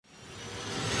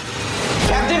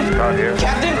Picard here.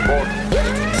 Captain! Report.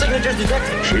 Signatures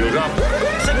detected. Shields up.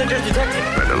 Signatures detected.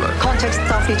 Red alert. Context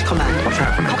Starfleet Command. What's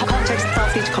happening? Context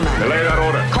Starfleet Command. Relay that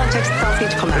order. Context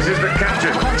Starfleet Command. This is the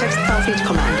captain. Context Starfleet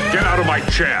Command. Get out of my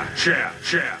chair. Chair.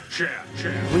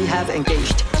 We have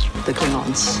engaged the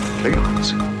Klingons.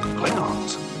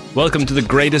 Klingons. Welcome to The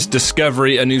Greatest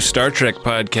Discovery, a new Star Trek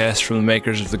podcast from the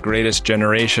makers of The Greatest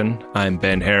Generation. I'm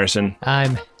Ben Harrison.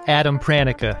 I'm Adam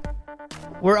Pranica.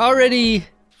 We're already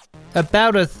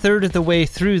about a third of the way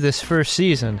through this first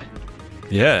season.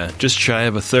 Yeah, just shy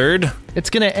of a third. It's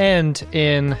going to end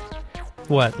in,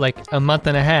 what, like a month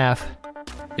and a half?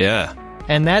 Yeah.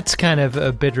 And that's kind of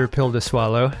a bitter pill to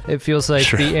swallow. It feels like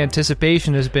Sure. the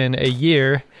anticipation has been a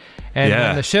year, and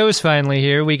when the show's finally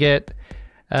here, we get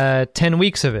 10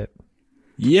 weeks of it.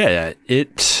 Yeah,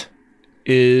 it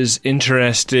is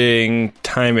interesting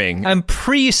timing. I'm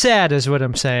pre-sad is what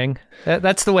I'm saying.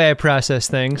 That's the way I process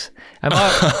things.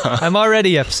 I'm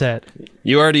already upset.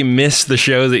 You already missed the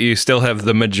show that you still have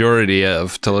the majority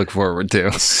of to look forward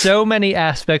to. So many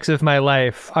aspects of my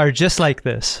life are just like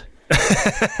this.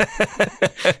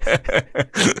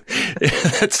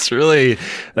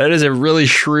 That is a really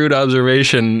shrewd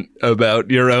observation about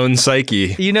your own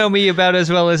psyche. You know me about as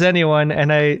well as anyone,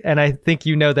 and I think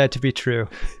you know that to be true.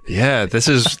 Yeah, this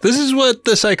is what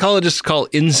the psychologists call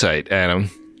insight,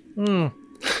 Adam.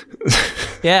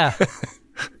 Yeah.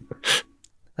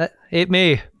 It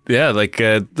me. Yeah, like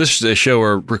this is a show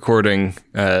we're recording,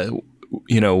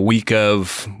 week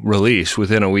of release,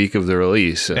 within a week of the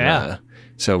release. And, yeah.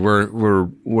 So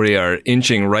we are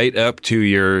inching right up to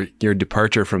your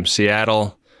departure from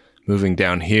Seattle, moving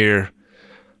down here.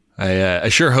 I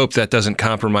sure hope that doesn't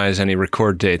compromise any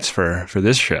record dates for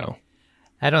this show.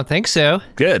 I don't think so.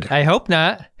 Good. I hope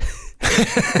not.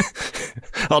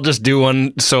 I'll just do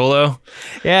one solo.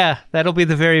 Yeah, that'll be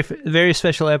the very, very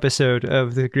special episode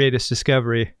of The Greatest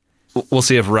Discovery. We'll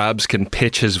see if Robs can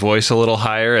pitch his voice a little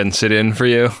higher and sit in for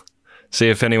you. See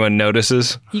if anyone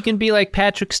notices. You can be like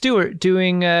Patrick Stewart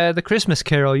doing the Christmas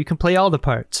Carol. You can play all the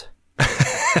parts.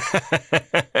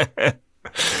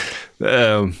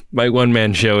 My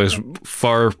one-man show is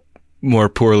far more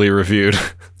poorly reviewed.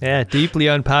 Yeah, deeply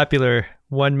unpopular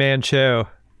one-man show.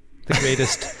 The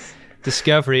Greatest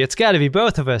Discovery. It's got to be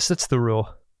both of us. That's the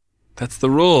rule. That's the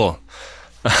rule.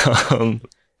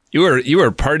 You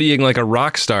were partying like a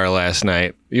rock star last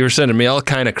night. You were sending me all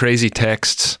kind of crazy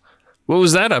texts. What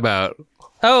was that about?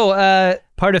 Oh,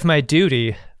 part of my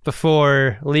duty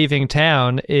before leaving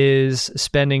town is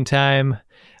spending time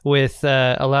with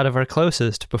a lot of our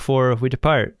closest before we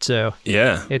depart. So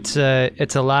yeah, it's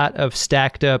a lot of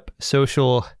stacked up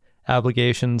social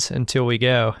obligations until we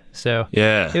go. So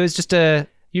yeah, it was just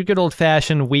your good old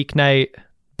fashioned weeknight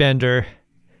bender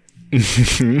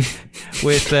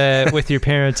with your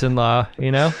parents-in-law.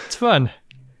 You know, it's fun.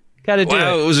 Got to do it.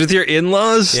 Wow, it was with your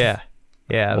in-laws? Yeah.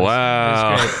 Yeah.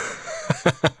 Wow. It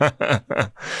was great.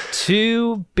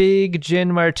 2 big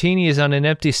gin martinis on an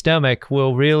empty stomach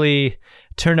will really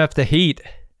turn up the heat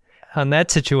on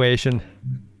that situation.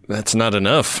 That's not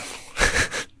enough.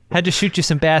 Had to shoot you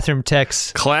some bathroom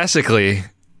texts. Classically,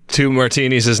 2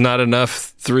 martinis is not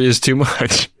enough. 3 is too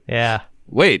much. Yeah.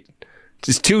 Wait,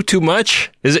 is 2 too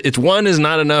much? It's 1 is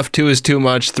not enough, 2 is too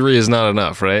much, 3 is not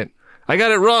enough, right? I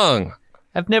got it wrong.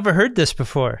 I've never heard this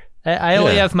before. I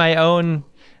only have my own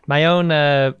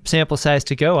sample size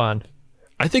to go on.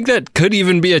 I think that could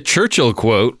even be a Churchill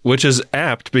quote, which is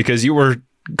apt because you were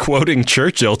quoting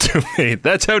Churchill to me.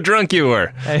 That's how drunk you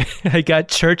were. I got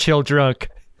Churchill drunk.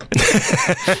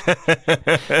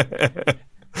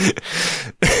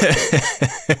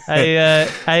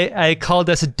 I called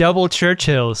us double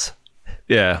Churchills.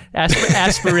 Yeah.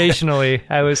 Aspirationally,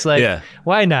 I was like,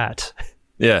 why not?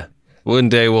 Yeah. One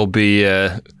day we'll be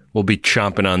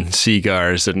chomping on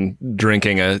cigars and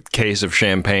drinking a case of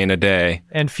champagne a day.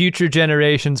 And future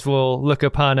generations will look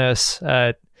upon us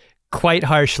quite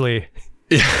harshly.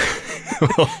 Yeah.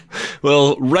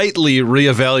 We'll rightly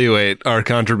reevaluate our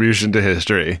contribution to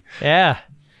history. Yeah.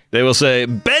 They will say,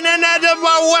 Ben and Adam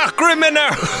are war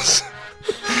criminals.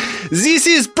 This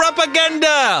is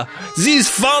propaganda. These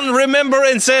fond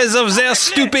remembrances of their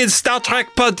stupid Star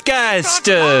Trek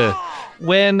podcast.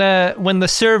 When the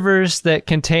servers that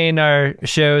contain our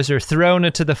shows are thrown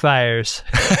into the fires,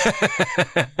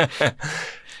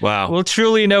 wow, we'll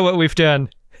truly know what we've done.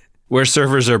 Where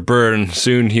servers are burned,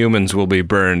 soon humans will be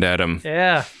burned, Adam.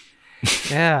 Yeah,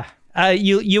 yeah.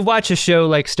 You watch a show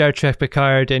like Star Trek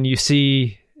Picard, and you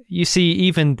see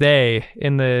even they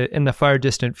in the far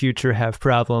distant future have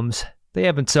problems. They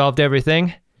haven't solved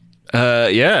everything.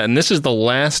 Yeah, and this is the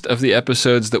last of the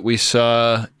episodes that we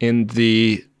saw in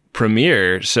the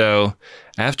premiere. So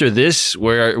after this,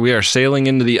 we are sailing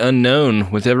into the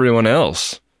unknown with everyone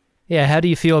else. Yeah, how do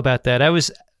you feel about that? I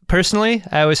was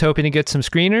hoping to get some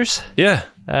screeners. Yeah.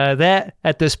 That,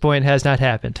 at this point, has not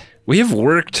happened. We have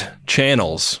worked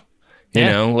channels, you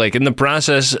know, like in the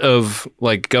process of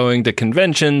like going to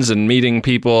conventions and meeting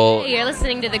people. Hey, you're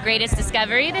listening to The Greatest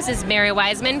Discovery. This is Mary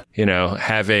Wiseman. You know,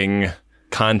 having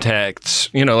contacts,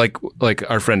 you know, like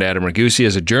our friend Adam Ragusi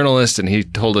is a journalist, and he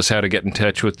told us how to get in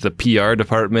touch with the PR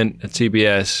department at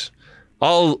CBS.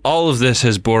 All of this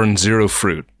has borne zero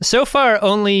fruit. So far,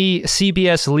 only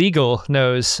CBS Legal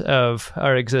knows of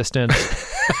our existence.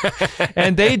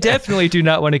 And they definitely do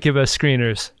not want to give us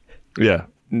screeners. Yeah.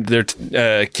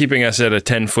 They're keeping us at a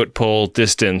 10-foot pole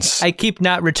distance. I keep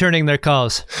not returning their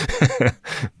calls.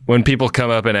 When people come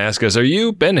up and ask us, "Are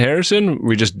you Ben Harrison?"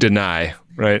 we just deny,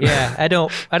 right? Yeah, I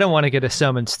don't want to get a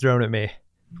summons thrown at me.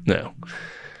 No.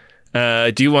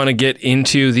 Do you want to get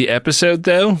into the episode,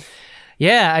 though?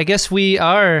 Yeah, I guess we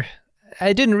are.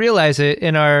 I didn't realize it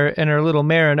in our little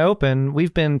Marin Open.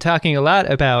 We've been talking a lot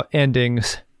about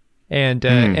endings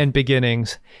and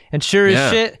beginnings. And sure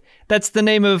as shit, that's the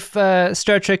name of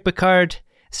Star Trek Picard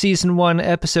Season 1,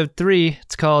 Episode 3.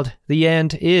 It's called The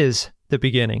End Is the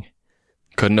Beginning.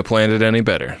 Couldn't have planned it any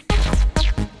better.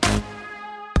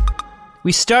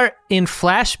 We start in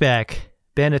flashback.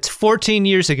 Ben, it's 14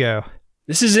 years ago.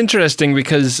 This is interesting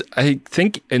because I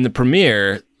think in the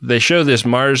premiere, they show this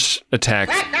Mars attack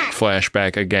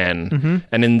flashback again. Mm-hmm.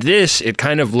 And in this, it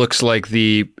kind of looks like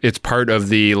it's part of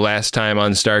the Last Time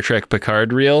on Star Trek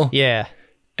Picard reel. Yeah.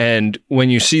 And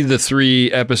when you see the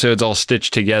 3 episodes all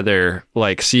stitched together,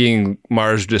 like seeing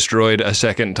Mars destroyed a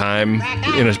second time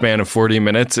in a span of 40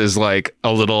 minutes is like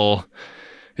a little...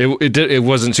 It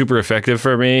wasn't super effective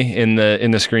for me in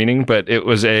the screening, but it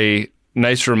was a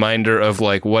nice reminder of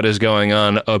like what is going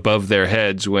on above their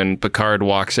heads when Picard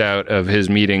walks out of his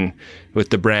meeting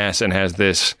with the brass and has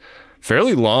this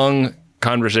fairly long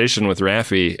conversation with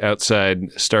Raffi outside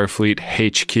Starfleet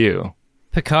HQ.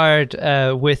 Picard,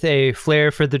 with a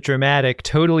flair for the dramatic,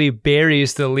 totally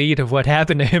buries the lead of what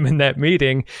happened to him in that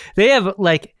meeting. They have,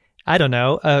 like, I don't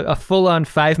know, a full-on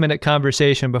 5-minute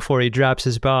conversation before he drops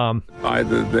his bomb.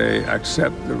 Either they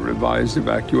accept the revised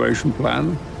evacuation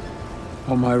plan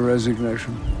or my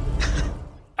resignation.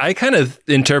 I kind of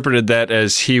interpreted that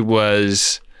as he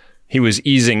was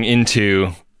easing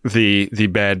into the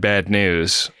bad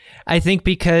news. I think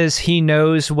because he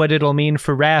knows what it'll mean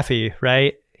for Raffi,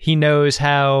 right? He knows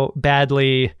how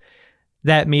badly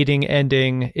that meeting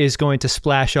ending is going to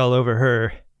splash all over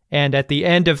her. And at the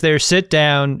end of their sit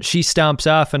down, she stomps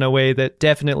off in a way that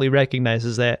definitely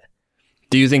recognizes that.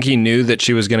 Do you think he knew that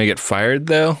she was going to get fired,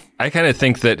 though? I kind of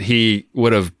think that he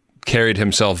would have carried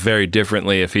himself very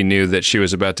differently if he knew that she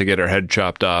was about to get her head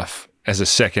chopped off as a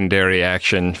secondary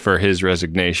action for his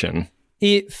resignation.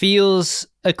 It feels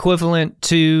equivalent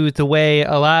to the way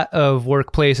a lot of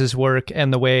workplaces work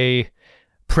and the way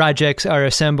projects are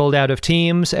assembled out of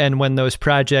teams, and when those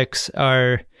projects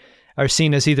are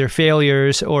seen as either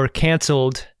failures or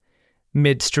canceled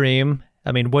midstream,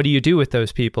 I mean, what do you do with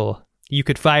those people? You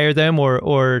could fire them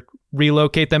or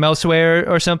relocate them elsewhere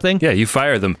or something. Yeah, you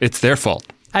fire them. It's their fault.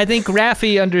 I think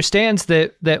Raffi understands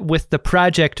that with the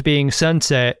project being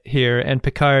sunset here and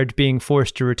Picard being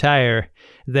forced to retire,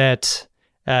 that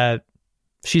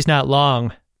she's not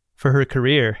long for her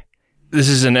career. This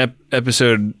is an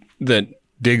episode that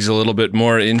digs a little bit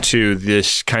more into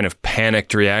this kind of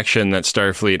panicked reaction that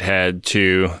Starfleet had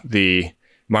to the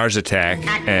Mars attack,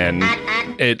 and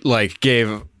it like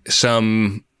gave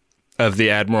some of the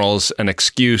admirals an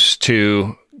excuse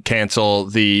to cancel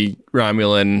the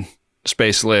Romulan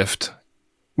space lift,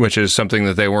 which is something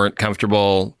that they weren't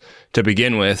comfortable to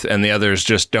begin with, and the others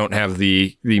just don't have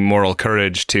the moral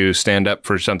courage to stand up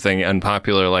for something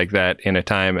unpopular like that in a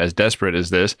time as desperate as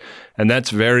this. And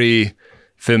that's very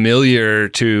familiar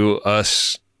to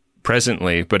us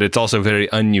presently, but it's also very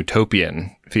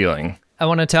un-utopian feeling. I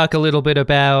want to talk a little bit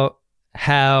about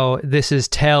how this is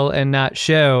tell and not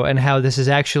show, and how this is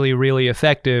actually really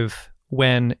effective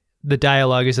when the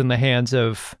dialogue is in the hands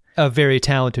of very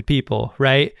talented people,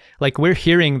 right? Like, we're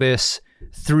hearing this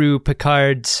through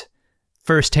Picard's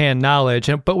firsthand knowledge,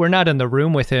 but we're not in the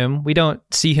room with him. We don't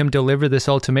see him deliver this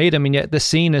ultimatum, and yet the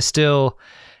scene is still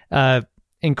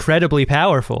incredibly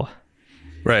powerful.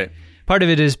 Right. Part of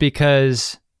it is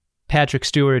because Patrick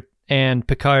Stewart and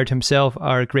Picard himself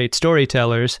are great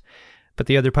storytellers, but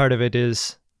the other part of it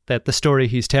is that the story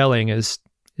he's telling is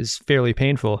fairly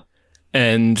painful.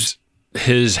 And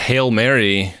his Hail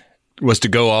Mary was to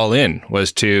go all in,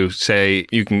 was to say,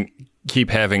 you can keep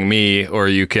having me, or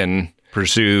you can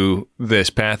pursue this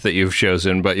path that you've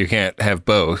chosen, but you can't have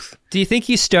both. Do you think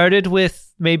you started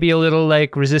with maybe a little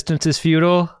like resistance is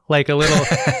futile, like a little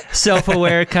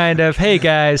self-aware kind of, hey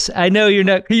guys, I know you're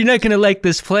not going to like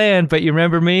this plan, but you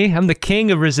remember me? I'm the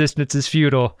king of resistance is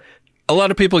futile. A lot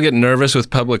of people get nervous with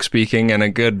public speaking, and a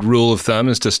good rule of thumb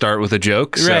is to start with a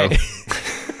joke. Right.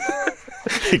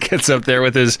 So he gets up there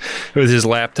with his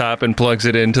laptop and plugs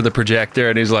it into the projector,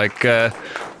 and he's like, well,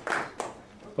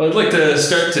 I'd like to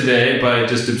start today by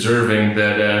just observing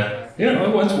that,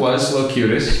 it once was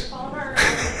Locutus.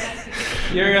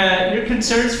 Your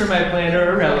concerns for my plan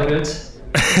are irrelevant.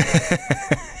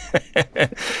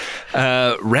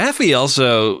 Raffi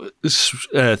also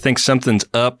thinks something's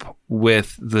up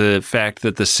with the fact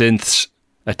that the synths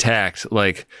attacked.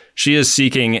 Like, she is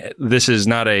seeking. This is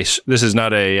not a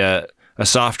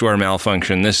software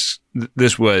malfunction. This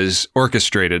was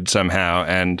orchestrated somehow,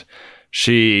 and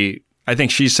I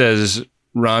think she says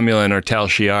Romulan or Tal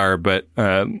Shiar,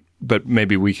 but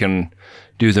maybe we can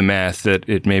do the math that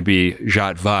it may be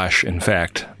Zhat Vash, in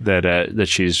fact, that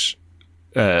she's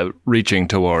reaching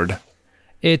toward.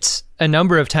 It's a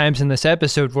number of times in this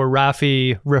episode where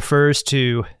Raffi refers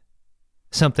to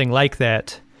something like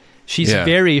that. She's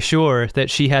very sure that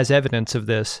she has evidence of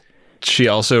this. She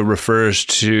also refers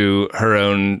to her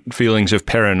own feelings of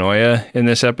paranoia in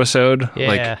this episode. Yeah.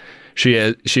 Like,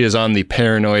 she is on the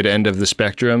paranoid end of the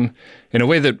spectrum in a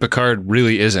way that Picard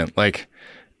really isn't. Like,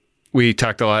 we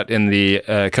talked a lot in the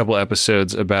couple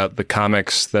episodes about the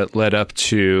comics that led up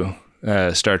to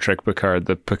Star Trek Picard,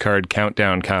 the Picard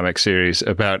Countdown comic series,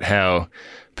 about how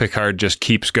Picard just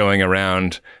keeps going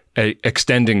around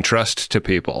extending trust to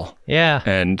people. Yeah.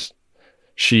 And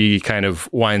she kind of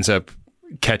winds up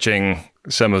catching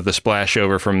some of the splash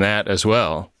over from that as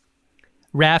well.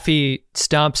 Raffi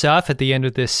stomps off at the end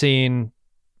of this scene,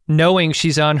 knowing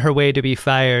she's on her way to be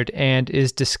fired, and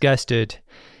is disgusted.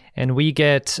 And we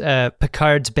get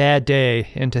Picard's Bad Day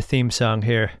into theme song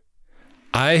here.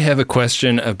 I have a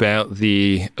question about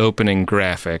the opening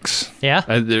graphics. Yeah?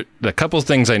 A couple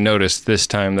things I noticed this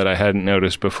time that I hadn't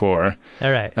noticed before.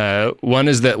 All right. One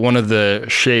is that one of the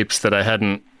shapes that I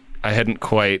hadn't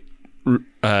quite, there's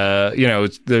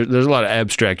a lot of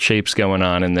abstract shapes going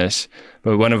on in this,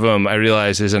 but one of them I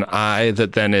realize is an eye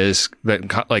that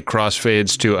like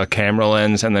crossfades to a camera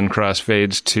lens and then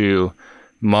crossfades to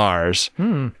Mars.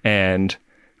 And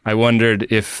I wondered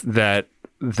if that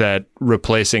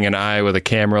replacing an eye with a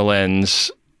camera lens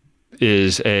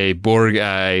is a Borg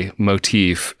eye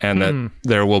motif, and that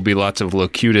there will be lots of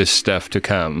Locutus stuff to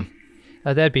come.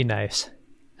 Oh, that'd be nice.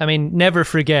 I mean, never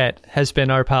forget has been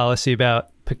our policy about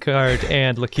Picard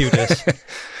and Locutus.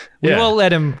 We won't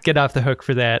let him get off the hook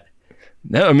for that.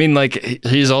 No, I mean, like,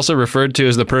 he's also referred to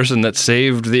as the person that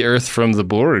saved the Earth from the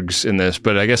Borgs in this,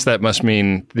 but I guess that must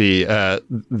mean the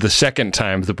second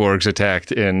time the Borgs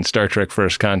attacked in Star Trek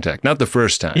First Contact, not the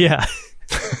first time. Yeah.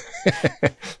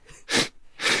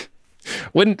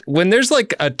 When there's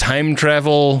like a time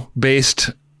travel based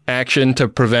action to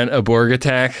prevent a Borg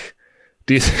attack,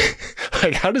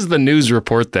 like, how does the news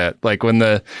report that? Like, when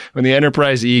the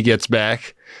Enterprise E gets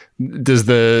back, does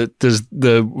the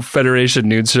Federation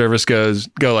News Service go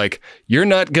like, you're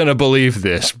not gonna believe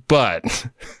this, but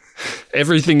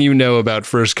everything you know about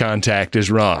First Contact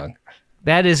is wrong?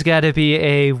 That has got to be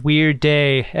a weird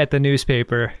day at the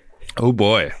newspaper. Oh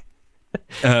boy.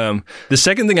 The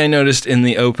second thing I noticed in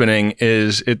the opening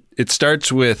is it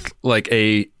starts with like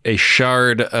a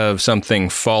shard of something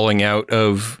falling out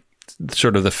of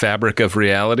sort of the fabric of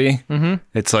reality. Mm-hmm.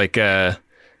 It's like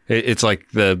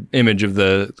the image of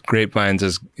the grapevines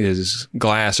is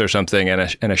glass or something,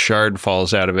 and a shard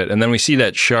falls out of it, and then we see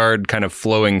that shard kind of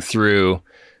flowing through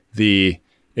the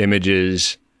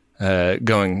images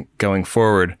going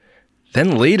forward.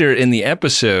 Then later in the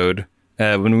episode,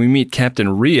 when we meet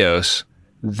Captain Rios,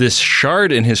 this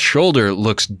shard in his shoulder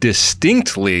looks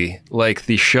distinctly like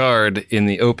the shard in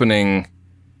the opening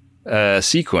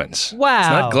sequence. Wow. It's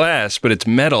not glass, but it's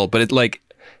metal, but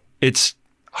it's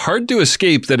hard to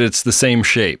escape that it's the same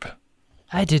shape.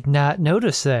 I did not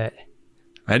notice that.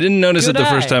 I didn't notice it the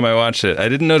first time I watched it. I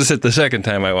didn't notice it the second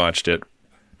time I watched it.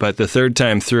 But the third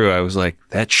time through, I was like,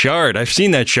 that shard, I've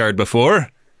seen that shard before.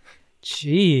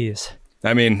 Jeez.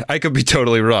 I mean, I could be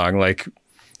totally wrong. Like,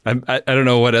 I don't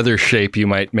know what other shape you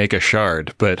might make a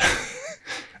shard, but...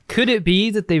 Could it be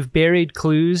that they've buried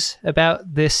clues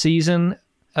about this season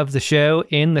of the show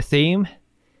in the theme?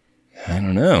 I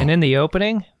don't know. And in the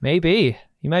opening? Maybe.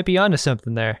 You might be onto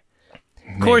something there.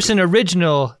 Maybe. Of course, in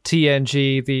original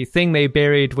TNG, the thing they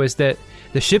buried was that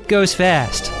the ship goes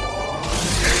fast.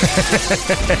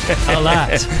 A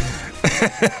lot.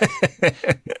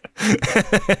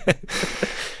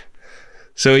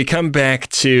 So we come back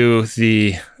to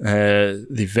the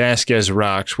Vasquez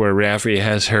Rocks where Raffi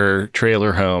has her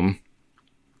trailer home,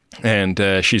 and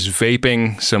she's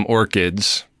vaping some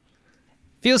orchids.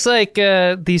 Feels like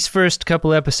these first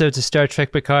couple episodes of Star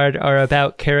Trek Picard are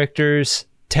about characters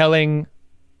telling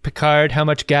Picard how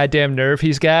much goddamn nerve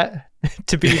he's got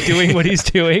to be doing what he's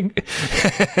doing.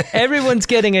 Everyone's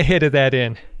getting a hit of that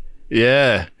in.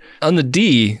 Yeah. On the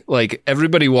D, like,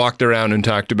 everybody walked around and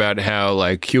talked about how,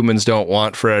 like, humans don't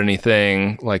want for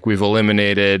anything. Like, we've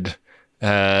eliminated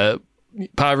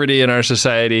poverty in our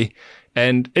society.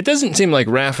 And it doesn't seem like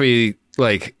Raffi,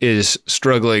 like, is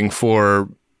struggling for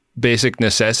basic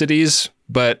necessities,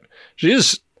 but she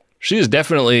is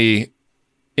definitely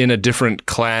in a different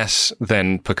class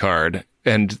than Picard,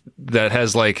 and that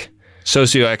has like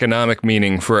socioeconomic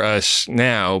meaning for us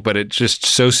now, but it's just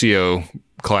socio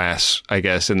class, I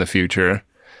guess, in the future.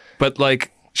 But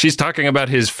like, she's talking about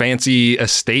his fancy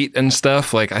estate and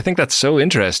stuff. Like, I think that's so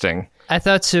interesting. I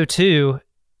thought so too.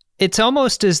 It's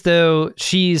almost as though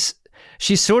she's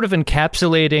sort of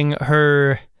encapsulating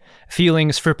her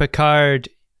feelings for Picard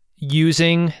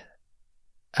using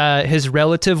his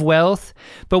relative wealth,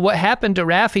 but what happened to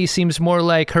Raffi seems more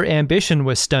like her ambition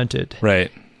was stunted.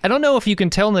 Right. I don't know if you can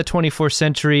tell in the 24th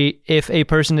century if a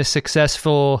person is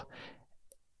successful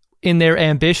in their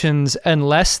ambitions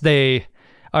unless they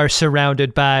are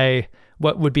surrounded by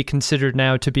what would be considered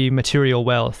now to be material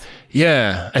wealth.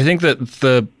 Yeah, I think that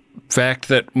the fact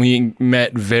that we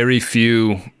met very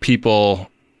few people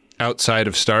outside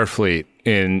of Starfleet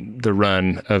in the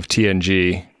run of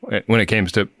TNG, when it came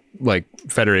to like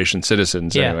Federation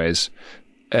citizens anyways,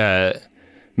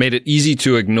 made it easy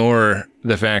to ignore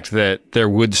the fact that there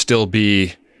would still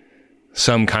be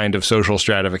some kind of social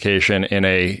stratification in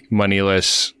a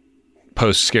moneyless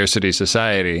post-scarcity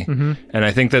society. Mm-hmm. And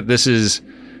I think that this is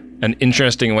an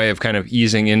interesting way of kind of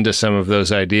easing into some of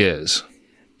those ideas.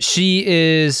 She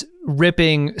is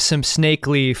ripping some snake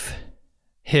leaf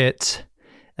hits,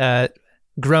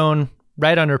 grown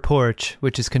right on her porch,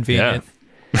 which is convenient.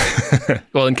 Yeah.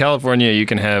 Well, in California, you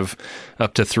can have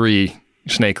up to 3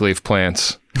 snake leaf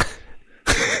plants.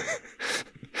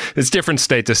 It's different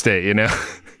state to state, you know?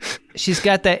 She's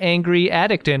got that angry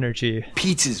addict energy.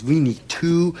 Pizzas, we need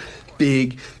 2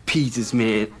 big pizzas,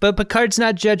 man. But Picard's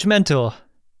not judgmental.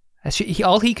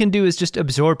 All he can do is just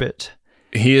absorb it.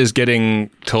 He is getting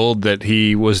told that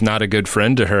he was not a good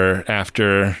friend to her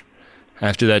after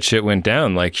that shit went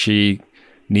down. Like, she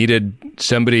needed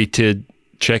somebody to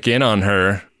check in on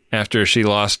her after she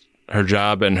lost her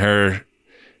job and her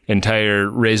entire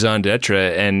raison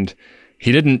d'etre, and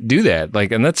he didn't do that.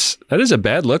 Like, and that is a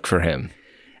bad look for him.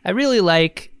 I really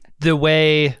like the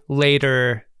way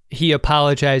later he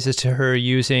apologizes to her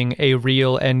using a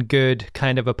real and good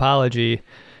kind of apology.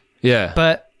 Yeah.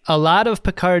 But a lot of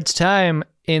Picard's time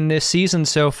in this season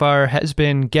so far has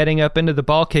been getting up into the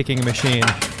ball kicking machine.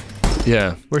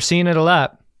 Yeah. We're seeing it a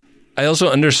lot. I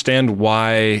also understand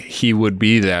why he would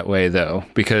be that way, though,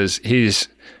 because he's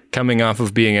coming off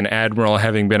of being an admiral,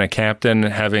 having been a captain,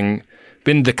 having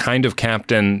been the kind of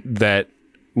captain that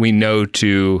we know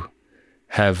to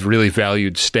have really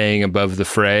valued staying above the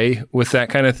fray with that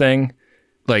kind of thing.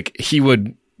 Like, he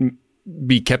would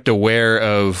be kept aware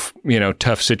of, you know,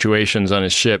 tough situations on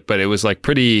his ship, but it was like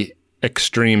pretty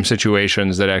extreme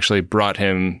situations that actually brought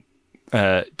him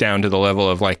down to the level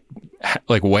of like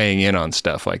weighing in on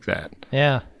stuff like that.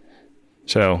 Yeah.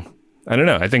 So I don't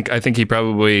know. I think he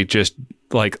probably just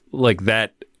like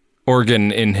that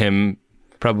organ in him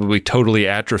probably totally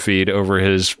atrophied over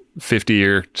his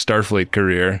 50-year Starfleet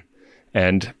career,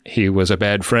 and he was a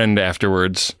bad friend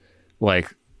afterwards.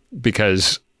 Like,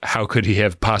 because how could he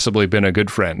have possibly been a good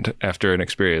friend after an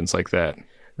experience like that?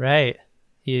 Right.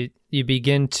 You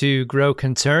begin to grow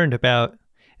concerned about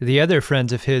the other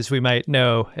friends of his we might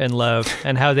know and love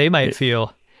and how they might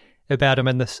feel about him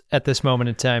at this moment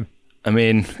in time. I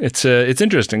mean, it's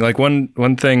interesting. Like, one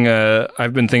thing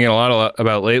I've been thinking a lot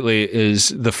about lately is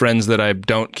the friends that I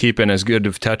don't keep in as good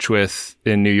of touch with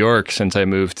in New York since I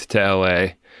moved to LA.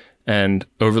 And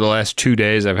over the last 2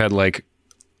 days, I've had like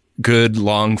good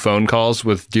long phone calls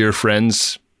with dear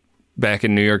friends back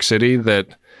in New York City that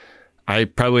I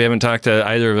probably haven't talked to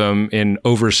either of them in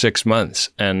over 6 months.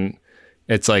 And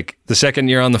it's like the second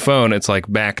you're on the phone, it's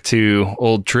like back to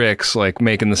old tricks, like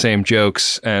making the same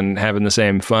jokes and having the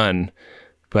same fun.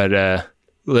 But I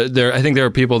think there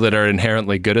are people that are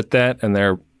inherently good at that, and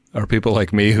there are people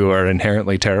like me who are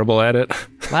inherently terrible at it.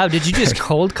 Wow, did you just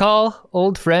cold call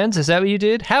old friends? Is that what you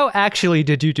did? How actually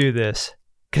did you do this?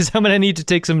 Because I'm going to need to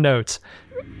take some notes.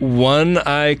 One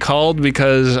I called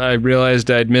because I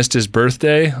realized I'd missed his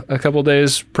birthday a couple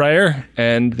days prior,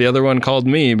 and the other one called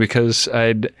me because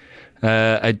I'd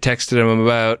texted him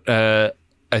about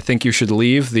I Think You Should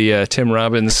Leave, the Tim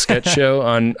Robbins sketch show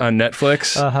on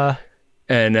Netflix. Uh-huh.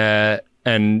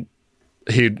 And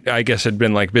he, I guess, had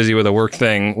been like busy with a work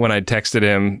thing when I texted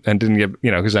him and didn't get,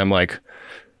 because I'm like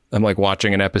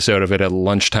watching an episode of it at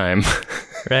lunchtime.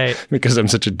 Right. Because I'm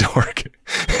such a dork.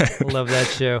 Love that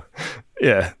show.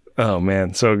 Yeah. Oh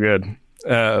man, so good.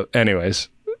 Anyways,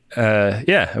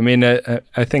 yeah. I mean,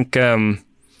 I think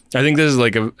this is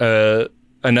like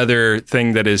another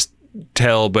thing that is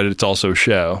tell, but it's also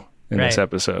show in this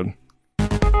episode.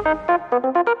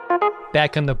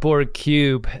 Back on the Borg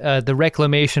cube, the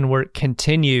reclamation work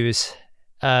continues.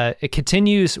 It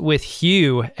continues with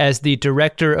Hugh as the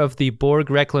director of the Borg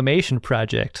Reclamation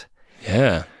Project.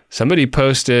 Yeah. Somebody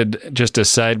posted just a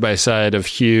side-by-side of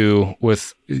Hugh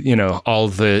with, all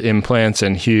the implants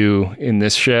and Hugh in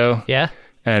this show. Yeah.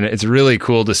 And it's really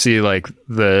cool to see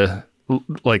the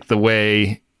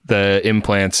way the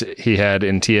implants he had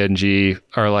in TNG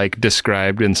are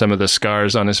described in some of the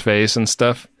scars on his face and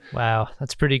stuff. Wow,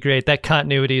 that's pretty great. That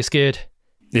continuity is good.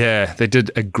 Yeah, they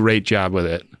did a great job with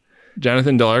it.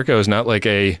 Jonathan Del Arco is not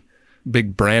a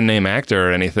big brand name actor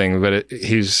or anything, but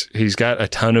he's got a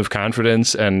ton of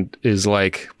confidence and is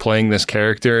playing this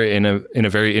character in a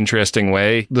very interesting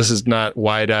way. This is not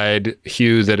wide-eyed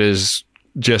Hugh that is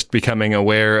just becoming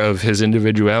aware of his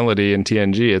individuality in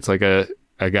TNG. It's like a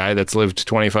guy that's lived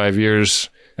 25 years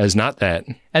as not that.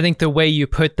 I think the way you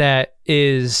put that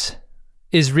is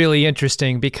really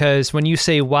interesting, because when you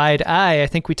say wide eye, I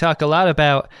think we talk a lot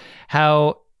about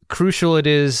how crucial it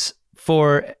is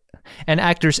for an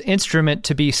actor's instrument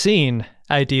to be seen,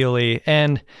 ideally.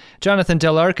 And Jonathan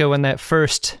Del Arco, in that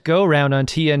first go-round on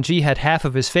TNG, had half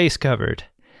of his face covered.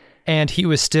 And he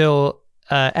was still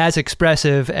as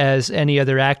expressive as any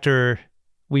other actor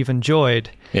we've enjoyed.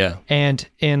 Yeah. And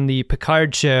in the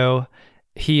Picard show,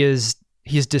 he's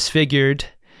disfigured.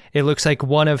 It looks like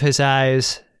one of his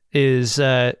eyes is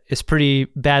pretty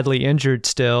badly injured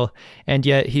still, and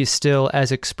yet he's still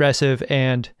as expressive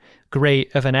and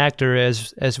great of an actor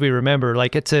as we remember.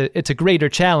 It's a greater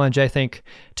challenge, I think,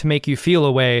 to make you feel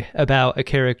a way about a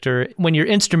character when your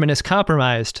instrument is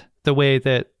compromised the way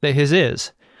that his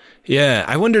is. Yeah,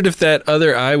 I wondered if that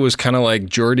other eye was kind of like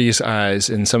Geordi's eyes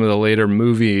in some of the later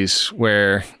movies,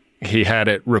 where he had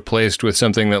it replaced with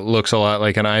something that looks a lot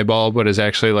like an eyeball, but is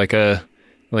actually like a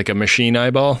machine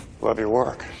eyeball. Love your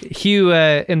work. Hugh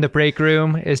in the break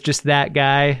room is just that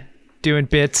guy doing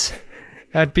bits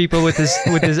at people with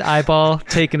his eyeball,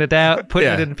 taking it out,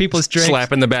 putting it in people's drinks.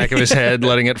 Slapping the back of his head,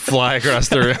 letting it fly across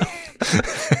the room.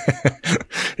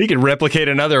 He can replicate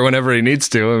another whenever he needs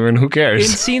to. I mean, who cares?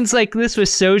 In scenes like this with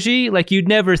Soji, you'd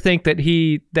never think that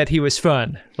he was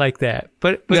fun like that.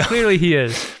 But no. Clearly he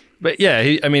is. But yeah,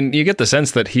 you get the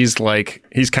sense that he's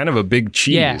kind of a big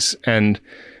cheese. Yeah. And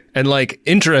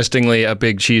interestingly, a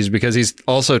big cheese, because he's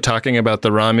also talking about the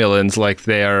Romulans like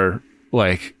they are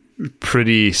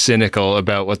pretty cynical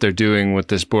about what they're doing with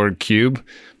this Borg cube,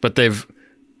 but they've,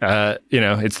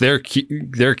 it's their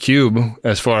cube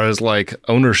as far as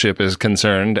ownership is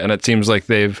concerned, and it seems like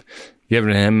they've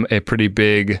given him a pretty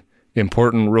big,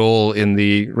 important role in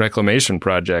the reclamation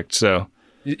project. So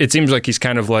it seems like he's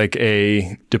kind of like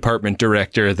a department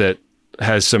director that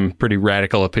has some pretty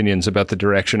radical opinions about the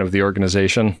direction of the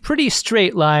organization. Pretty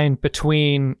straight line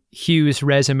between Hugh's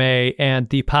resume and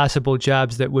the possible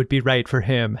jobs that would be right for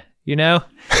him,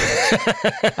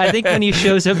 I think when he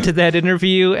shows up to that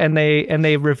interview and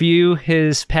they review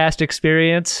his past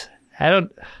experience, I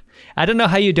don't know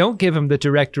how you don't give him the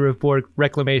director of Borg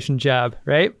reclamation job,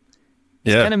 right?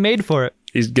 Yeah. He's kind of made for it.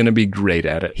 He's going to be great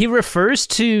at it. He refers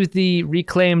to the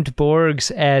reclaimed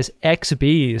Borgs as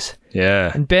XBs.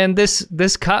 Yeah. And Ben,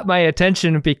 this caught my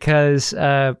attention because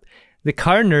the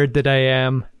car nerd that I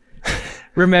am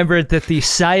remembered that the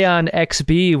Scion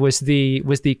XB was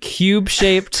the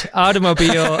cube-shaped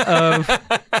automobile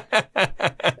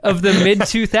of the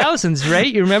mid-2000s, right?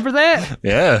 You remember that?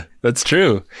 Yeah, that's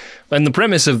true. And the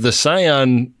premise of the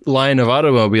Scion line of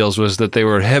automobiles was that they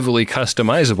were heavily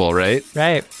customizable, right?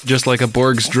 Right. Just like a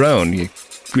Borg's drone. You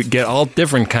could get all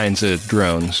different kinds of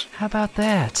drones. How about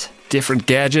that? Different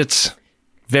gadgets.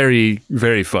 Very,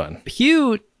 very fun.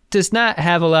 Hugh does not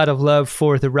have a lot of love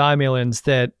for the Romulans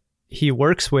that he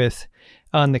works with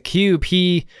on the cube.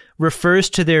 He refers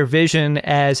to their vision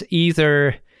as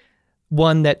either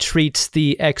one that treats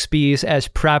the XBs as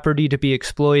property to be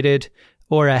exploited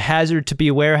or a hazard to be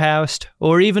warehoused,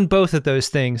 or even both of those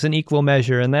things in equal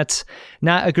measure. And that's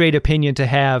not a great opinion to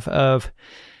have of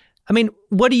I mean,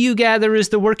 what do you gather is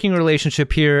the working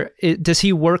relationship here? Does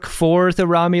he work for the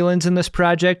Romulans in this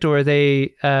project, or are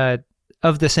they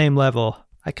of the same level?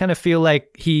 I kind of feel like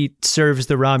he serves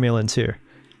the Romulans here.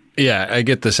 Yeah, I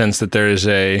get the sense that there is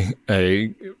a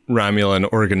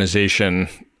Romulan organization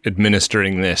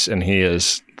administering this, and he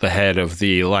is the head of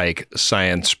the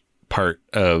science part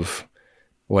of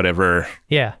whatever,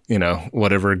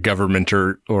 whatever government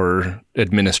or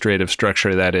administrative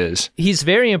structure that is. He's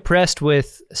very impressed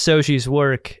with Soji's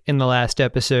work in the last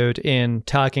episode in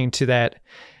talking to that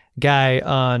guy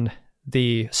on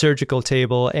the surgical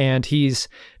table, and he's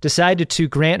decided to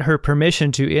grant her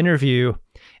permission to interview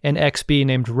an XB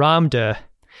named Ramda.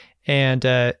 And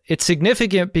it's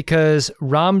significant because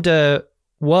Ramda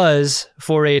was,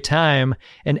 for a time,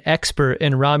 an expert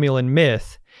in Romulan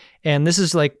myth. And this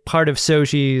is part of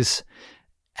Soji's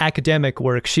academic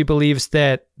work. She believes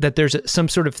that there's some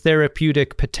sort of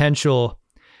therapeutic potential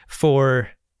for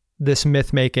this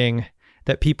myth making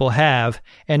that people have,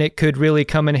 and it could really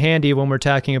come in handy when we're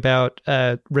talking about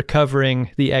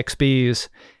recovering the XBs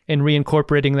and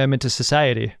reincorporating them into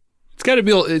society. It's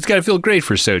got to feel great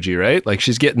for Soji, right? Like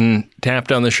she's getting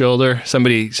tapped on the shoulder.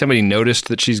 Somebody noticed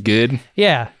that she's good.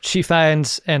 Yeah, she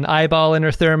finds an eyeball in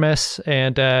her thermos,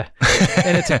 and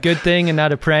it's a good thing and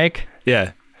not a prank.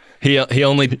 Yeah, he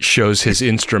only shows his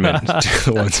instrument to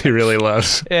the ones he really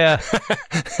loves. Yeah.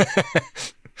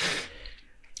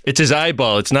 It's his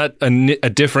eyeball. It's not a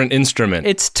different instrument.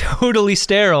 It's totally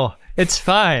sterile. It's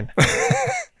fine.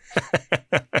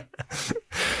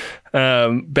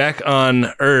 Back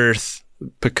on Earth,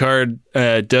 Picard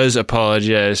does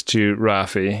apologize to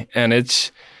Raffi, and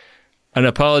it's an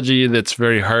apology that's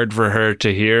very hard for her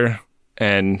to hear,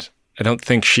 and I don't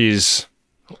think she's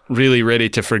really ready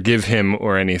to forgive him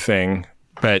or anything,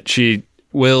 but she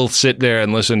will sit there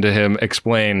and listen to him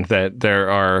explain that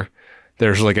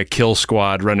there's a kill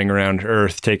squad running around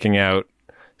Earth taking out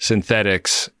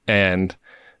synthetics, and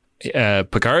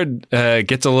Picard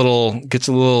gets a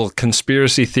little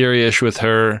conspiracy theory-ish with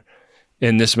her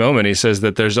in this moment. He says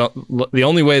that the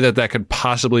only way that could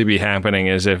possibly be happening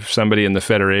is if somebody in the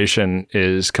Federation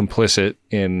is complicit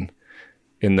in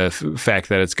the fact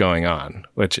that it's going on,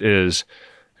 which is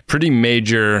a pretty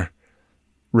major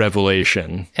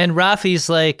revelation. And Raffi's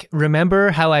like,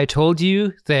 remember how I told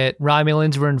you that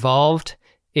Romulans were involved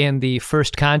in the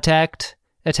First Contact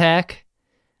attack?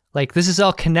 This is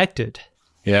all connected.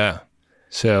 Yeah.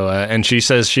 So, and she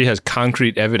says she has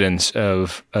concrete evidence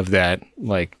of that.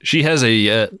 She has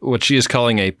what she is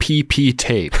calling a PP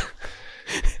tape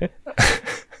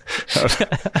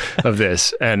of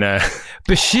this. And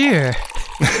Bashir,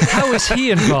 how is he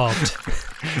involved?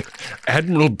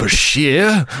 Admiral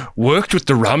Bashir worked with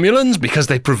the Romulans because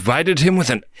they provided him with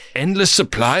an endless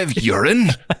supply of urine.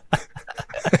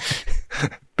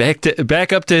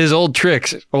 Back up to his old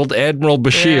tricks, old Admiral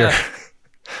Bashir.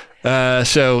 Yeah.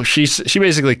 So she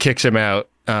basically kicks him out,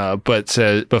 but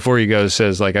says before he goes,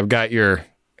 says I've got your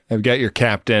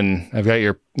captain, I've got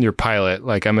your pilot.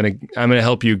 I'm gonna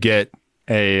help you get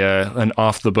an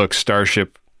off the book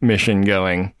starship mission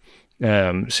going.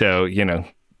 So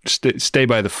stay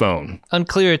by the phone.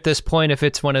 Unclear at this point if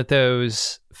it's one of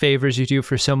those favors you do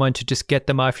for someone to just get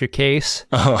them off your case,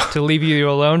 to leave you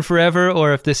alone forever,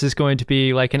 or if this is going to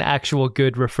be an actual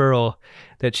good referral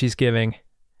that she's giving.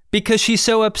 Because she's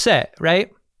so upset,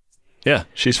 right? Yeah,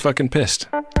 she's fucking pissed.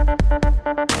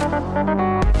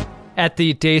 At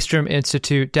the Daystrom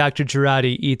Institute, Dr.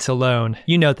 Girardi eats alone.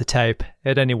 You know the type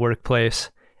at any workplace.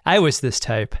 I was this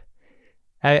type.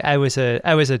 I was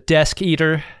a desk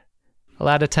eater a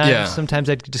lot of times. Yeah. Sometimes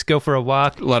I'd just go for a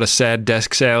walk. A lot of sad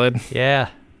desk salad. Yeah,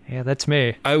 that's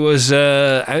me. I was,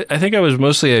 I think I was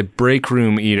mostly a break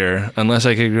room eater, unless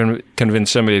I could convince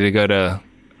somebody to go to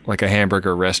a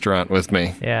hamburger restaurant with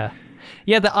me. Yeah,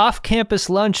 the off-campus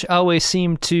lunch always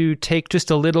seemed to take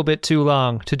just a little bit too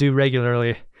long to do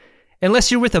regularly.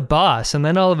 Unless you're with a boss, and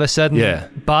then all of a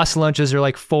sudden, boss lunches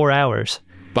are 4 hours.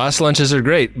 Boss lunches are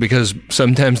great because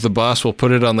sometimes the boss will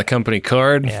put it on the company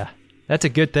card. Yeah, that's a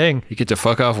good thing. You get to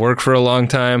fuck off work for a long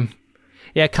time.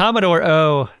 Yeah, Commodore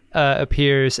O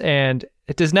appears, and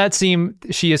it does not seem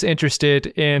she is interested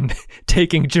in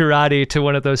taking Girardi to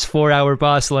one of those 4-hour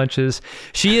boss lunches.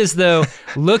 She is, though,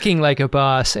 looking like a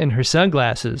boss in her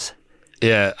sunglasses.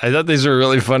 Yeah, I thought these were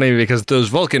really funny because those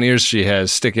Vulcan ears she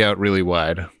has stick out really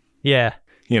wide. Yeah.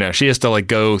 She has to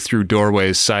go through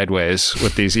doorways sideways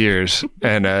with these ears,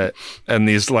 and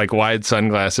these wide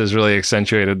sunglasses really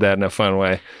accentuated that in a fun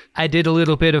way. I did a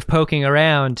little bit of poking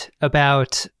around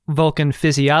about Vulcan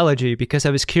physiology because I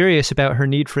was curious about her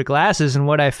need for glasses, and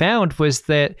what I found was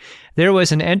that there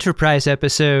was an Enterprise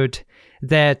episode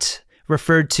that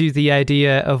referred to the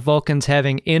idea of Vulcans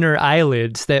having inner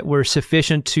eyelids that were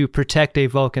sufficient to protect a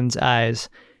Vulcan's eyes,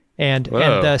 and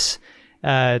thus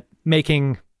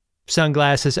making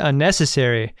sunglasses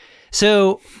unnecessary.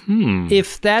 So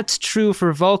if that's true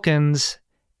for Vulcans,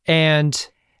 and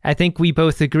I think we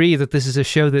both agree that this is a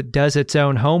show that does its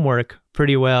own homework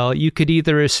pretty well, you could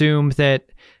either assume that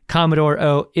Commodore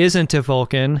O isn't a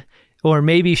Vulcan, or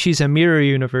maybe she's a mirror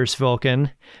universe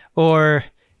Vulcan, or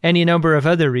any number of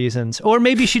other reasons. Or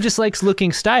maybe she just likes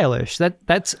looking stylish.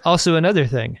 That's also another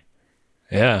thing.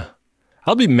 Yeah.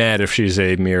 I'll be mad if she's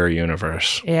a mirror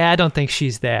universe. Yeah, I don't think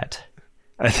she's that.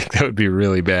 I think that would be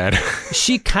really bad.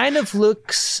 She kind of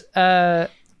looks bad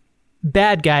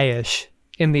guy-ish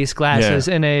in these glasses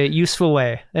in a useful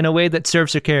way, in a way that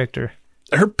serves her character.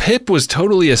 Her pip was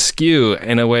totally askew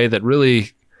in a way that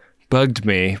really bugged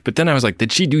me. But then I was like,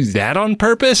 did she do that on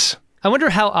purpose? I wonder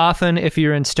how often, if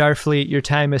you're in Starfleet, your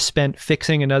time is spent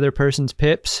fixing another person's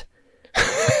pips.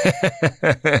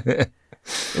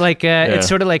 It's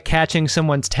sort of like catching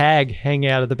someone's tag hanging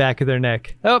out of the back of their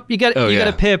neck. Oh, you got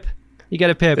a pip. You got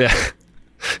a pip. Yeah.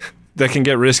 That can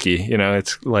get risky.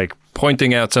 It's like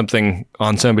pointing out something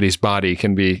on somebody's body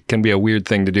can be a weird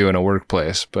thing to do in a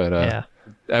workplace. But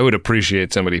I would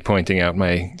appreciate somebody pointing out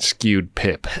my skewed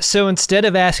pip. So instead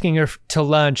of asking her to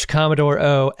lunch, Commodore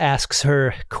O asks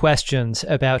her questions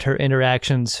about her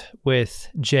interactions with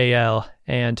JL.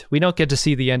 And we don't get to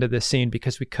see the end of this scene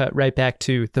because we cut right back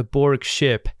to the Borg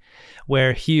ship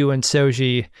where Hugh and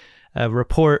Soji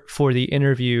report for the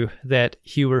interview that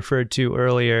Hugh referred to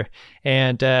earlier.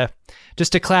 And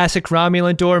just a classic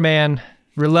Romulan doorman,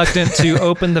 reluctant to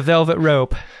open the velvet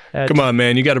rope. Come on,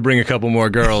 man. You got to bring a couple more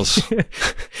girls.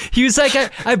 He was like,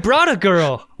 I brought a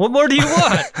girl. What more do you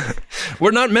want?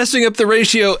 We're not messing up the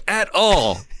ratio at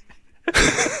all.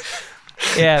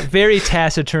 Yeah, very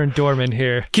taciturn doorman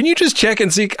here. Can you just check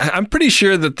and see? I'm pretty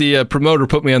sure that the promoter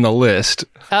put me on the list.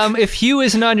 If Hugh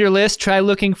isn't on your list, try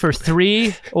looking for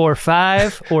 3 or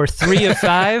 5 or 3 of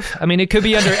 5. I mean, it could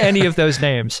be under any of those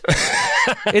names.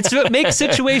 It's what makes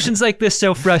situations like this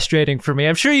so frustrating for me.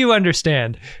 I'm sure you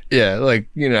understand. Yeah,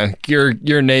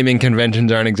 your naming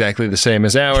conventions aren't exactly the same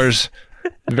as ours.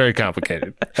 Very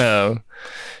complicated.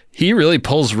 He really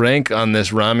pulls rank on this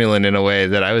Romulan in a way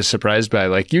that I was surprised by.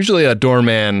 Like, usually a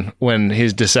doorman, when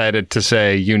he's decided to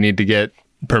say you need to get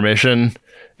permission,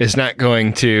 is not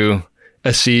going to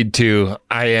accede to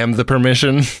I am the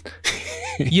permission.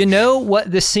 You know what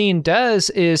the scene does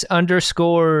is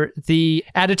underscore the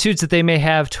attitudes that they may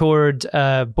have toward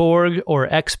Borg or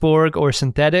ex-Borg or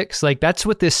synthetics. Like, that's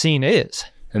what this scene is.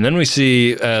 And then we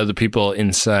see the people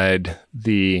inside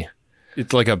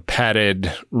it's like a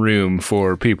padded room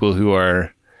for people who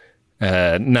are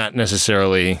not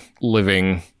necessarily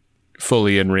living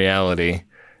fully in reality.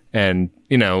 And,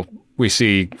 we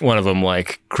see one of them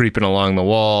like creeping along the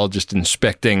wall, just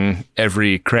inspecting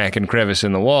every crack and crevice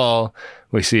in the wall.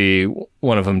 We see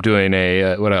one of them doing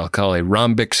what I'll call a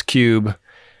rhombix cube.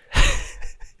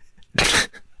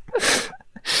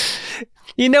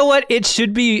 You know what? It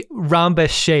should be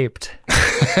rhombus shaped.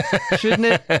 Shouldn't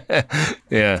it?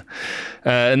 Yeah.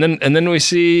 And then we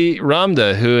see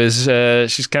Ramda, who is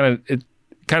it kind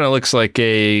of looks like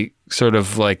a sort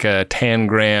of like a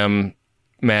tangram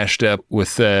mashed up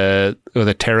with a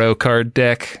tarot card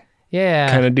deck.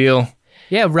 Yeah. Kind of deal.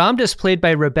 Yeah, Ramda's played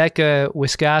by Rebecca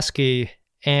Wiskoski,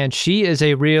 and she is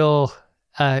a real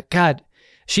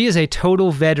she is a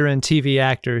total veteran TV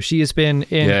actor. She has been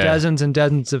in dozens and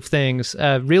dozens of things.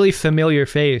 Really familiar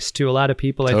face to a lot of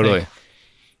people, I think.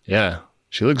 Yeah.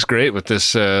 She looks great with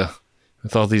this,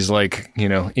 with all these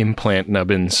implant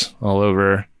nubbins all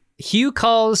over. Hugh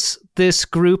calls this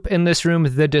group in this room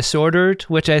the Disordered,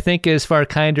 which I think is far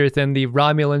kinder than the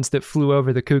Romulans that flew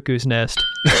over the cuckoo's nest.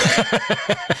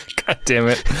 God damn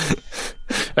it.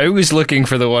 I was looking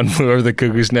for the one flew over the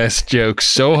cuckoo's nest joke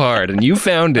so hard, and you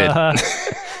found it.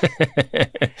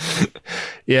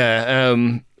 Yeah.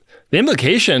 The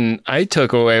implication I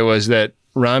took away was that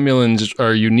Romulans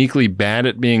are uniquely bad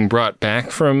at being brought back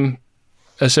from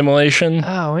assimilation.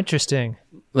 Oh, interesting.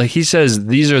 Like he says,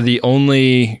 these are the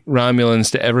only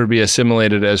Romulans to ever be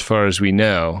assimilated as far as we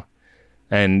know.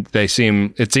 And it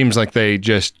seems like they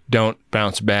just don't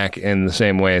bounce back in the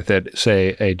same way that,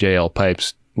 say, a JL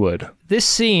Pipes would. This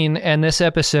scene and this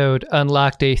episode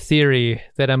unlocked a theory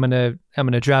that I'm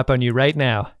gonna drop on you right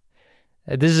now.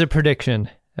 This is a prediction,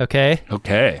 okay?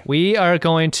 Okay. We are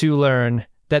going to learn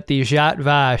that the Zhat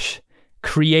Vash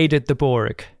created the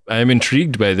Borg. I'm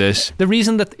intrigued by this. The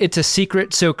reason that it's a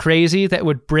secret so crazy that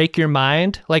would break your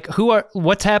mind, like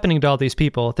what's happening to all these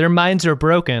people? Their minds are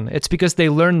broken. It's because they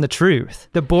learned the truth.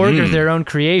 The Borg are their own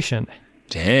creation.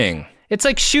 Dang. It's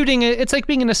like shooting. It's like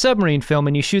being in a submarine film,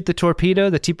 and you shoot the torpedo.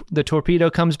 The torpedo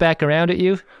comes back around at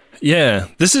you. Yeah,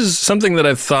 this is something that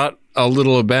I've thought a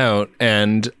little about,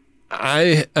 and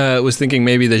I was thinking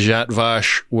maybe the Zhat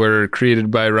Vash were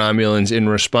created by Romulans in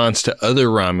response to other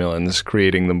Romulans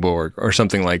creating the Borg, or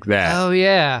something like that. Oh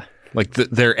yeah, like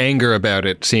their anger about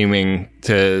it seeming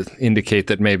to indicate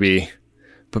that maybe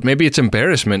it's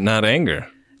embarrassment, not anger.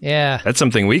 Yeah, that's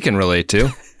something we can relate to.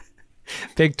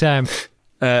 Big time.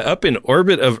 Up in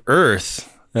orbit of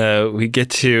Earth, we get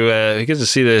to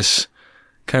see this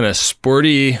kind of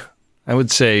sporty, I would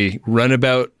say,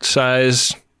 runabout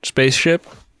size spaceship.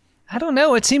 I don't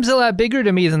know. It seems a lot bigger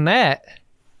to me than that.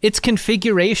 Its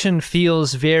configuration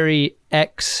feels very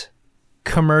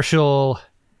commercial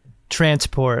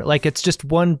transport. Like it's just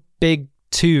one big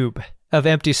tube of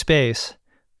empty space.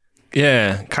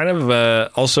 Yeah, kind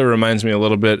of also reminds me a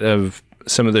little bit of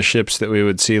some of the ships that we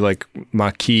would see like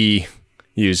Maquis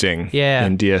using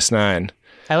in DS9.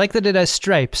 I like that it has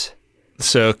stripes.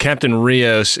 So Captain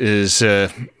Rios is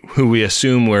who we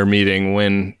assume we're meeting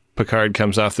when Picard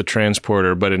comes off the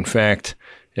transporter, but in fact,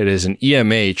 it is an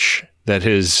EMH that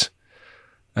is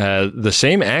the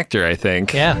same actor, I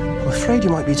think. Yeah. I'm afraid you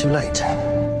might be too late.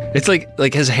 It's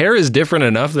like his hair is different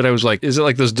enough that I was like, is it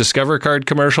like those Discover Card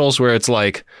commercials where it's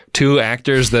like two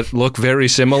actors that look very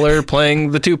similar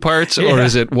playing the two parts, or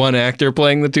is it one actor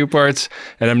playing the two parts?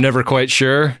 And I'm never quite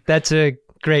sure. That's a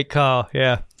great call,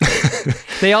 yeah.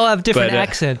 They all have different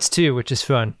accents too, which is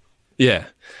fun. Yeah.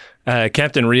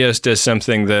 Captain Rios does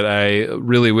something that I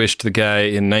really wished the guy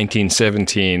in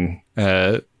 1917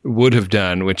 would have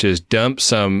done, which is dump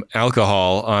some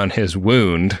alcohol on his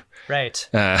wound. Right.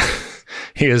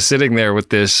 He is sitting there with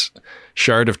this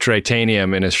shard of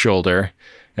titanium in his shoulder,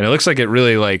 and it looks like it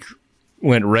really like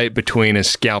went right between his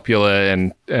scapula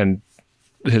and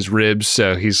his ribs.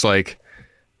 So he's like,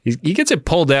 he gets it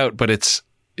pulled out, but it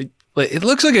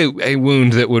looks like a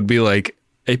wound that would be like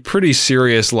a pretty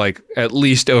serious, like at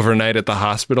least overnight at the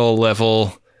hospital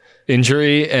level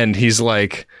injury. And he's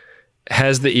like,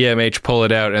 has the EMH pull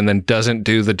it out and then doesn't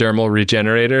do the dermal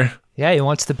regenerator. Yeah, he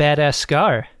wants the badass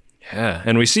scar. Yeah,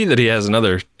 and we see that he has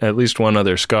at least one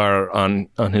other scar on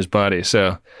his body.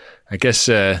 So I guess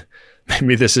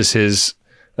maybe this is his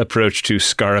approach to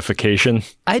scarification.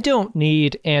 I don't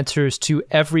need answers to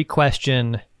every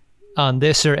question on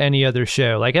this or any other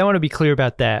show. Like, I want to be clear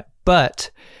about that. But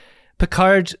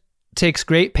Picard takes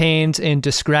great pains in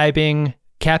describing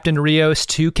Captain Rios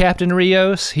to Captain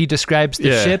Rios. He describes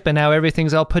the ship and how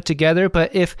everything's all put together.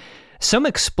 But if some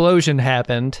explosion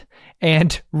happened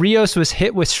and Rios was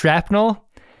hit with shrapnel,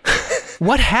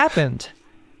 what happened?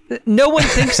 No one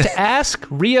thinks to ask.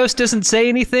 Rios doesn't say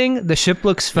anything. The ship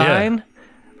looks fine. Yeah.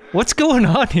 What's going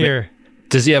on here?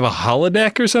 Does he have a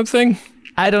holodeck or something?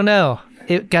 I don't know.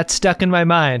 It got stuck in my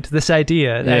mind, this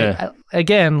idea. Yeah.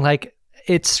 Again, like,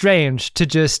 it's strange to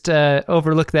just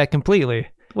overlook that completely.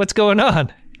 What's going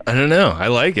on? I don't know. I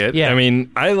like it. Yeah. I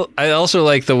mean, I also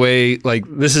like the way, like,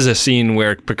 this is a scene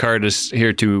where Picard is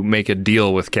here to make a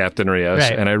deal with Captain Rios.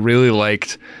 Right. And I really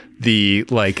liked the,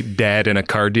 like, dad in a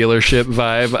car dealership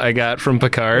vibe I got from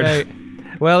Picard. Right.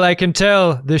 Well, I can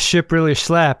tell this ship really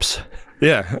slaps.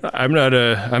 Yeah, I'm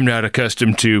not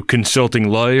accustomed to consulting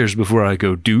lawyers before I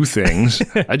go do things.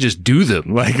 I just do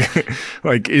them.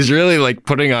 Like he's really like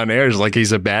putting on airs like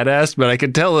he's a badass, but I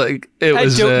could tell like it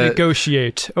was. I don't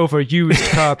negotiate over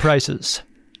used car prices.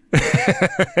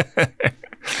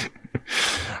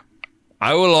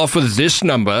 I will offer this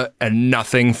number and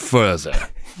nothing further.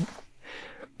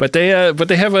 But they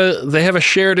have a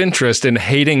shared interest in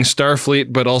hating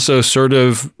Starfleet, but also sort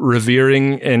of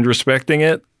revering and respecting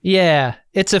it. Yeah,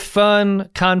 it's a fun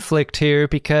conflict here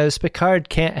because Picard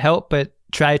can't help but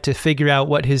try to figure out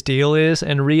what his deal is,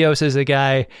 and Rios is a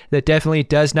guy that definitely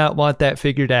does not want that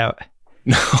figured out.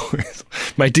 No,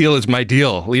 my deal is my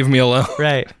deal. Leave me alone.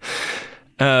 Right.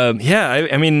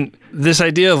 I mean, this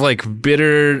idea of like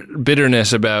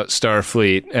bitterness about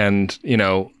Starfleet and, you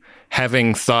know,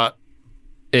 having thought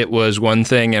it was one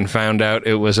thing and found out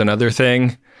it was another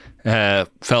thing,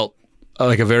 felt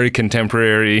like a very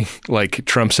contemporary, like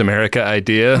Trump's America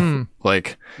idea.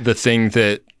 Like the thing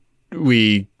that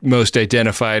we most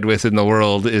identified with in the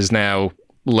world is now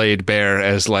laid bare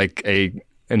as like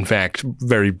in fact,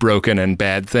 very broken and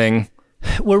bad thing.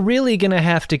 We're really going to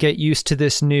have to get used to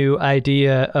this new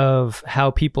idea of how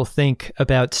people think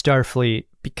about Starfleet,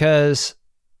 because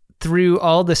through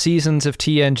all the seasons of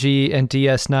TNG and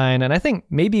DS9, and I think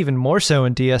maybe even more so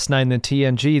in DS9 than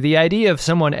TNG, the idea of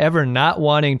someone ever not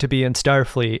wanting to be in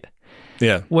Starfleet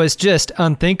was just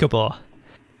unthinkable.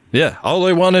 Yeah, all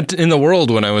I wanted in the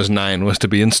world when I was 9 was to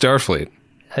be in Starfleet.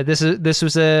 This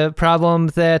was a problem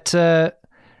that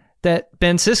that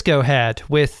Ben Sisko had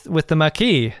with the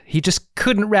Maquis. He just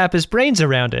couldn't wrap his brains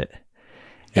around it.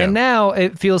 Yeah. And now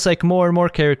it feels like more and more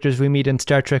characters we meet in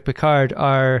Star Trek Picard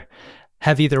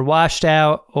have either washed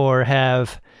out or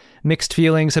have mixed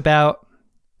feelings about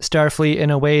Starfleet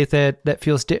in a way that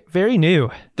feels very new.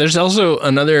 There's also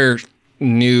another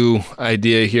new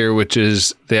idea here, which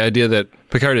is the idea that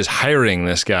Picard is hiring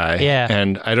this guy. Yeah.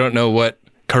 And I don't know what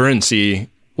currency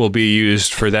will be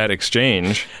used for that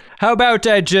exchange. How about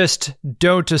I just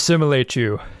don't assimilate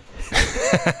you?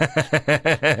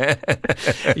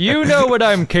 You know what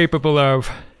I'm capable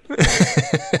of.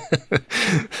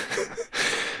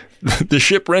 The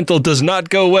ship rental does not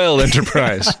go well,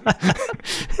 Enterprise.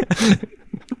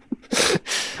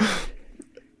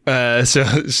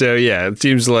 So yeah, it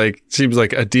seems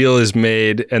like a deal is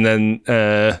made, and then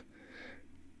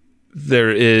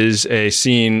there is a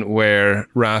scene where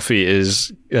Raffi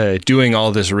is doing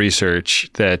all this research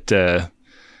that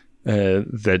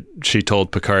she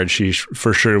told Picard she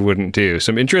for sure wouldn't do.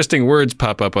 Some interesting words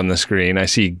pop up on the screen. I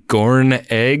see Gorn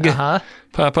Egg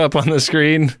pop up on the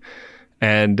screen,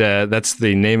 and that's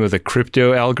the name of the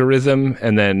crypto algorithm,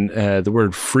 and then the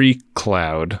word free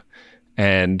cloud.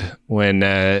 And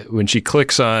when she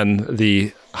clicks on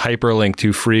the hyperlink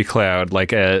to Free Cloud,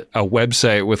 like a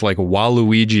website with like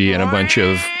Waluigi and a bunch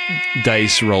of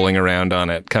dice rolling around on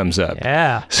it comes up.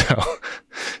 Yeah. So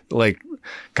like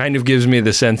kind of gives me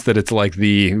the sense that it's like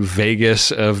the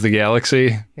Vegas of the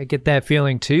galaxy. I get that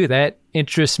feeling too. That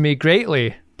interests me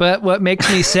greatly. But what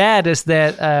makes me sad is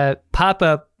that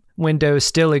pop-up windows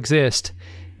still exist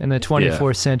in the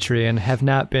 24th century and have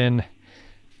not been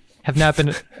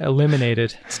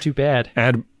eliminated. It's too bad.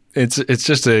 It's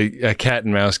just a cat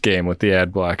and mouse game with the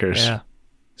ad blockers. Yeah.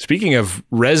 Speaking of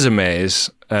resumes,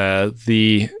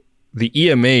 the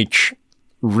EMH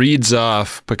reads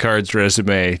off Picard's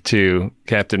resume to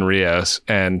Captain Rios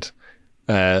and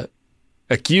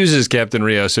accuses Captain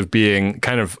Rios of being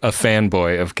kind of a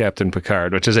fanboy of Captain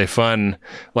Picard, which is a fun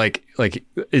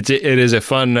it is a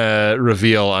fun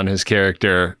reveal on his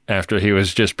character after he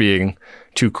was just being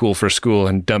too cool for school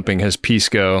and dumping his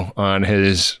Pisco on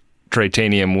his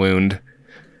Tritanium wound,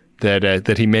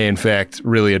 that he may in fact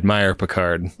really admire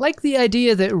Picard. Like the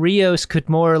idea that Rios could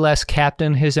more or less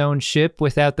captain his own ship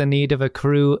without the need of a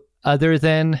crew other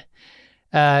than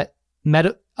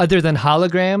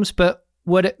holograms. But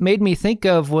what it made me think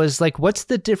of was like, what's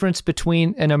the difference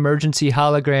between an emergency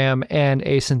hologram and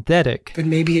a synthetic? But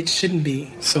maybe it shouldn't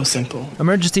be so simple.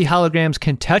 Emergency holograms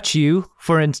can touch you,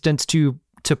 for instance, to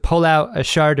pull out a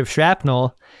shard of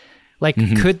shrapnel. Like,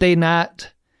 could they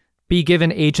not be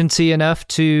given agency enough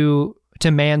to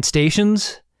man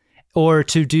stations or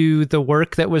to do the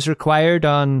work that was required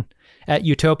at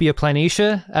Utopia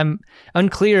Planitia? I'm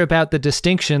unclear about the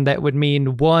distinction that would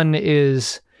mean one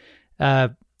is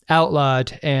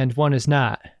outlawed and one is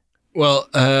not. Well,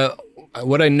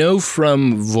 what I know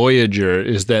from Voyager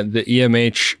is that the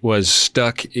EMH was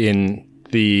stuck in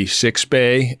the 6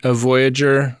 bay of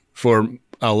Voyager for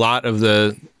a lot of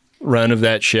the run of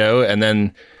that show, and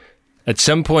then at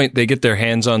some point they get their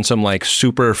hands on some like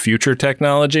super future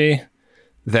technology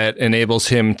that enables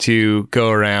him to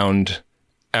go around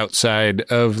outside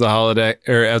of the holodeck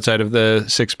or outside of the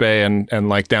 6 bay and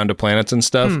like down to planets and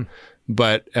stuff.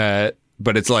 But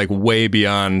it's like way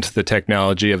beyond the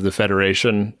technology of the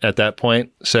Federation at that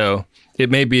point. So it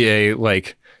may be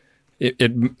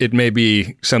it may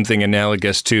be something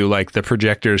analogous to like the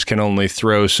projectors can only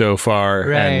throw so far,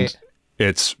 right, and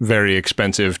it's very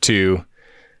expensive to,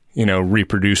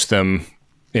 reproduce them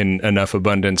in enough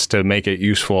abundance to make it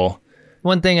useful.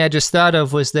 One thing I just thought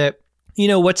of was that,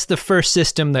 what's the first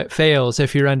system that fails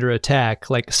if you're under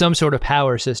attack? Like some sort of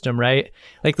power system, right?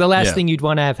 Like the last thing you'd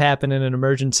want to have happen in an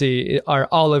emergency are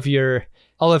all of your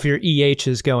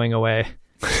EHs going away.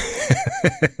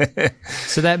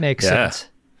 So that makes sense.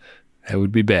 That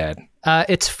would be bad.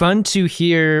 It's fun to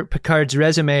hear Picard's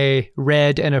resume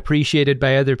read and appreciated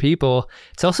by other people.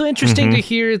 It's also interesting to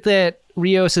hear that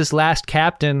Rios's last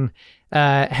captain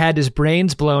had his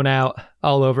brains blown out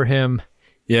all over him.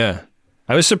 Yeah.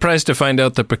 I was surprised to find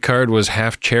out that Picard was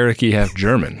half Cherokee, half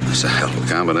German. It's a hell of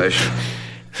a combination.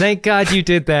 Thank God you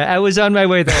did that. I was on my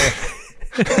way there.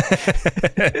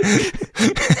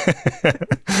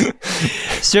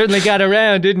 Certainly got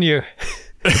around, didn't you?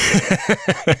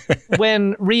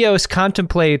 When Rios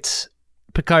contemplates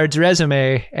Picard's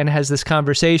resume and has this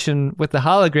conversation with the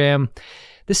hologram,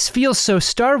 this feels so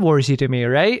Star Wars-y to me,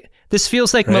 right? This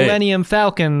feels like Millennium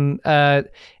Falcon.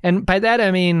 And by that,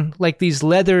 I mean like these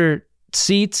leather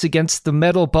seats against the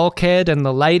metal bulkhead and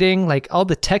the lighting, like all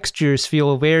the textures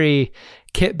feel very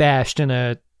kit bashed in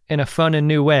a fun and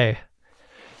new way.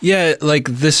 Yeah, like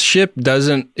this ship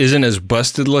isn't as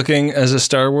busted looking as a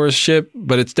Star Wars ship,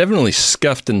 but it's definitely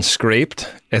scuffed and scraped.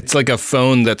 It's like a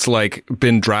phone that's like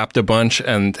been dropped a bunch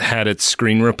and had its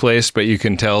screen replaced, but you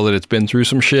can tell that it's been through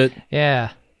some shit.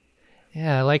 Yeah.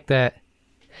 Yeah, I like that.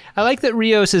 I like that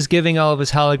Rios is giving all of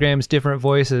his holograms different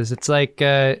voices. It's like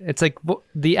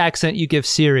the accent you give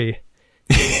Siri.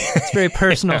 It's a very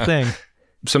personal thing.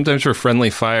 Sometimes for friendly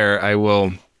fire, I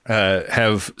will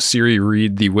have Siri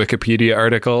read the Wikipedia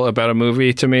article about a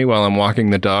movie to me while I'm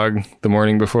walking the dog the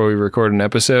morning before we record an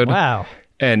episode. Wow.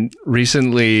 And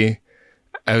recently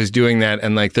I was doing that,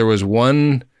 and like there was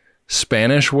one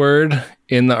Spanish word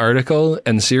in the article,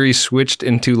 and Siri switched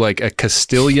into like a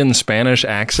Castilian Spanish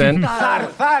accent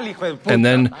and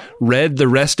then read the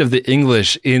rest of the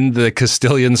English in the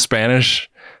Castilian Spanish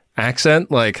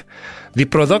accent. Like, the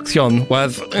production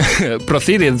was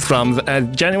proceeded from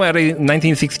January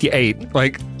 1968.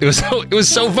 Like, it was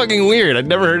so fucking weird. I'd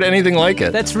never heard anything like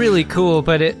it. That's really cool,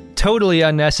 but it totally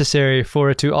unnecessary for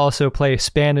it to also play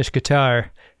Spanish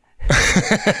guitar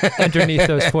underneath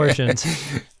those portions.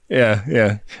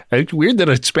 Yeah. It's weird that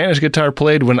a Spanish guitar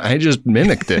played when I just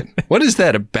mimicked it. What is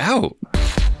that about?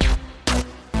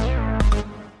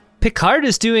 Picard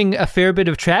is doing a fair bit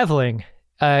of traveling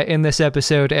in this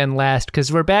episode and last,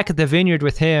 because we're back at the vineyard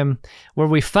with him, where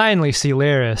we finally see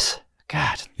Laris.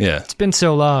 God, yeah, it's been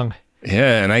so long.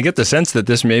 Yeah, and I get the sense that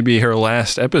this may be her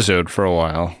last episode for a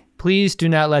while. Please do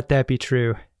not let that be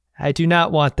true. I do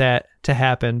not want that to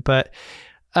happen, but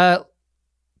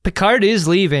Picard is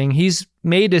leaving. He's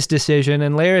made his decision,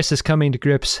 and Laris is coming to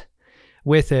grips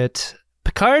with it.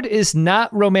 Picard is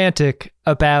not romantic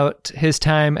about his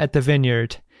time at the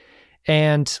vineyard,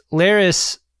 and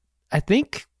Laris, I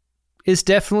think, is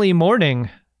definitely mourning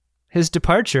his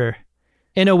departure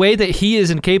in a way that he is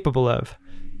incapable of.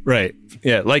 Right.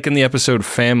 Yeah. Like in the episode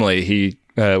Family,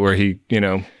 where he,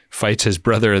 fights his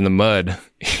brother in the mud,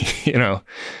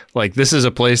 like this is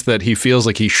a place that he feels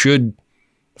like he should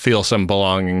feel some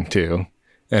belonging to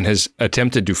and has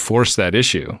attempted to force that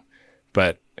issue,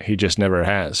 but he just never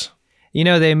has.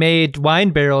 They made wine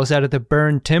barrels out of the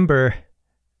burned timber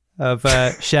of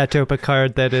Chateau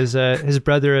Picard that his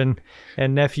brother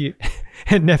and nephew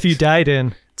died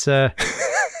in. It's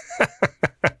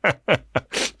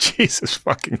Jesus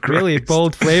fucking Christ. Really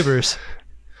bold flavors.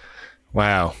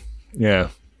 Wow. Yeah.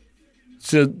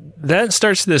 So that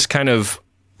starts this kind of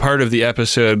part of the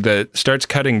episode that starts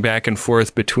cutting back and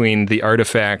forth between the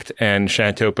artifact and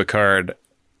Chateau Picard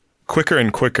quicker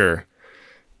and quicker.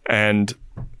 And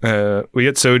we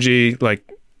get Soji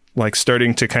like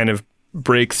starting to kind of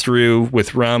break through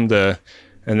with Ramda,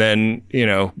 and then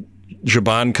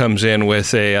Zhaban comes in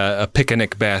with a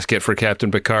picnic basket for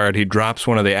Captain Picard. He drops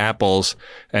one of the apples,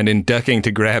 and in ducking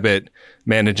to grab it,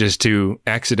 manages to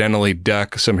accidentally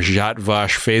duck some Jat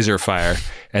Vache phaser fire,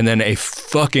 and then a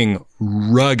fucking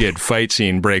rugged fight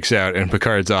scene breaks out in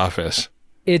Picard's office.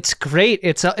 It's great.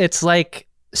 It's like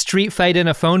street fight in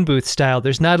a phone booth style.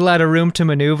 There's not a lot of room to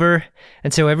maneuver,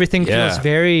 and so everything feels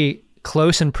very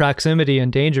close in proximity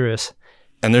and dangerous.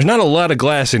 And there's not a lot of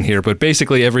glass in here, but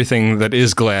basically everything that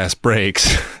is glass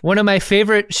breaks. One of my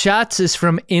favorite shots is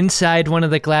from inside one of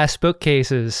the glass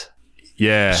bookcases.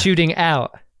 Yeah. Shooting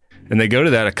out. And they go to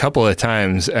that a couple of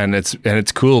times, and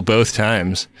it's cool both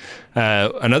times.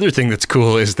 Another thing that's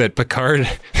cool is that Picard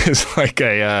is like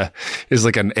an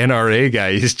NRA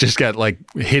guy. He's just got like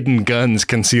hidden guns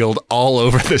concealed all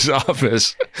over this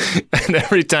office, and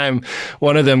every time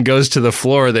one of them goes to the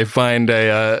floor, they find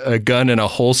a gun in a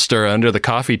holster under the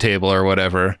coffee table or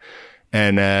whatever,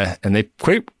 and they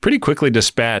pretty quickly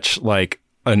dispatch like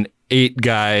an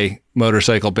 8-guy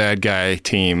motorcycle bad guy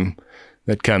team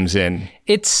that comes in.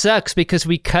 It sucks because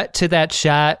we cut to that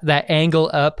shot, that angle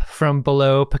up from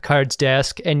below Picard's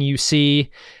desk, and you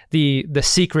see the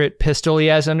secret pistol he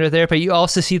has under there, but you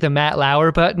also see the Matt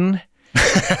Lauer button.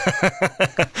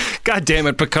 God damn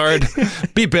it, Picard.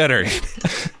 Be better.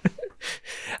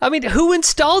 I mean, who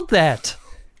installed that?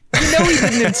 He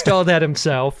didn't install that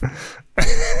himself.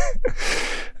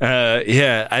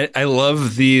 I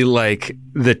love the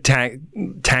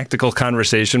tactical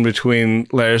conversation between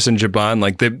Laris and Zhaban.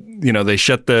 Like they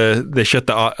shut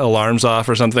the alarms off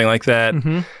or something like that.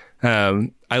 Mm-hmm.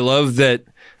 I love that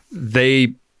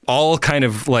they all kind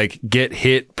of like get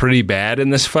hit pretty bad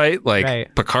in this fight. Like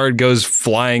right. Picard goes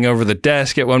flying over the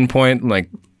desk at one point, and like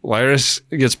Laris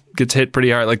gets hit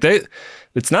pretty hard. Like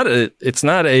it's not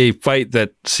a fight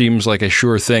that seems like a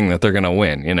sure thing that they're gonna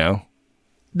win.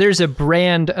 There's a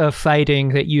brand of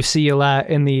fighting that you see a lot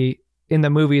in the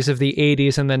movies of the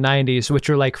 80s and the 90s, which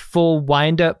are like full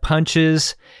wind-up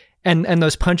punches and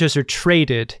those punches are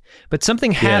traded. But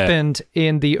something happened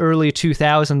in the early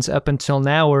 2000s up until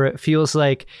now where it feels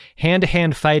like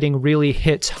hand-to-hand fighting really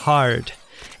hits hard.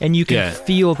 And you can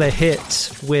feel the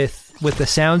hits with the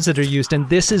sounds that are used. And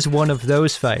this is one of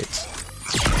those fights.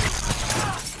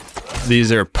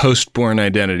 These are post-Born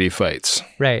Identity fights.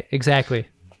 Right, exactly.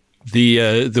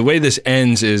 The way this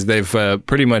ends is they've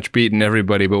pretty much beaten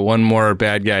everybody, but one more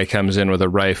bad guy comes in with a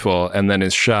rifle and then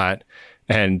is shot.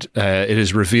 And it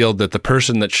is revealed that the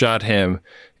person that shot him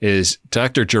is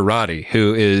Dr. Girardi,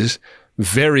 who is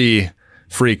very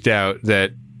freaked out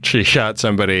that she shot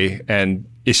somebody, and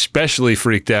especially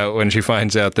freaked out when she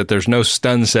finds out that there's no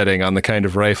stun setting on the kind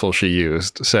of rifle she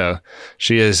used. So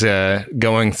she is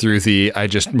going through the I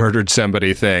just murdered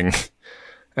somebody thing.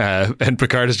 And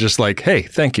Picard is just like, hey,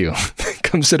 thank you.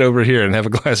 Come sit over here and have a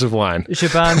glass of wine.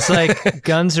 Zhaban's like,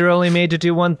 guns are only made to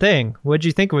do one thing. What'd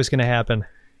you think was going to happen?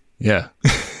 Yeah.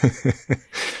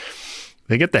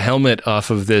 They get the helmet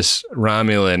off of this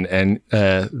Romulan, and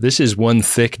this is one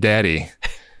thick daddy.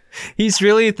 He's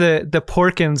really the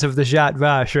Porkins of the Zhat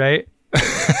Vash, right?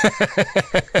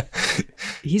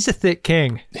 He's a thick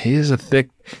king. He is a thick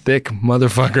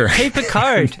motherfucker. Hey,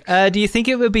 Picard, do you think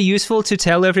it would be useful to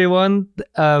tell everyone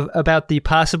about the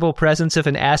possible presence of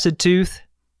an acid tooth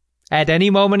at any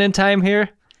moment in time here?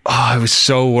 Oh, I was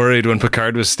so worried when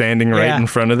Picard was standing right in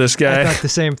front of this guy. I thought the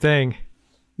same thing.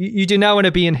 You do not want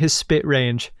to be in his spit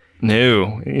range.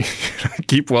 No.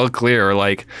 Keep well clear,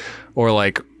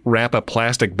 or wrap a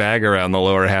plastic bag around the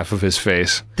lower half of his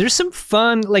face. There's some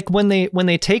fun, like when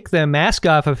they take the mask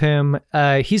off of him,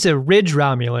 he's a Ridge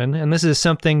Romulan, and this is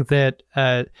something that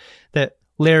that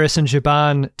Laris and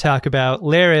Zhaban talk about.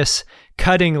 Laris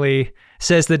cuttingly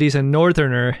says that he's a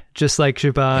Northerner, just like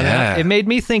Zhaban. Yeah. It made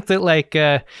me think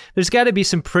that there's got to be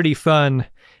some pretty fun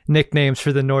nicknames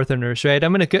for the Northerners, right?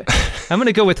 I'm gonna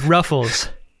go with Ruffles.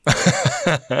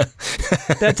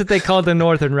 That's what they call the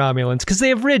Northern Romulans because they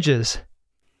have ridges.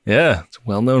 Yeah, it's a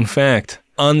well-known fact.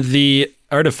 On the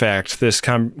artifact, this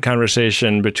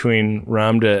conversation between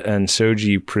Ramda and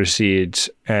Soji proceeds,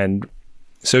 and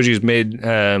Soji's made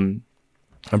a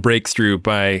breakthrough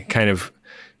by kind of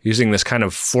using this kind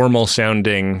of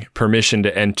formal-sounding permission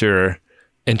to enter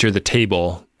the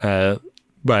table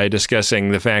by discussing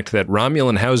the fact that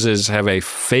Romulan houses have a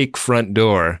fake front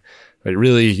door, but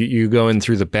really you go in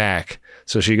through the back.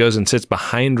 So she goes and sits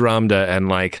behind Ramda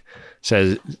and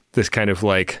says this kind of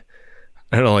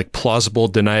plausible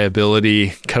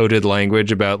deniability coded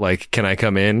language about can I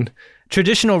come in?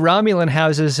 Traditional Romulan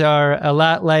houses are a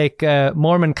lot like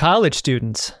Mormon college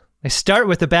students. They start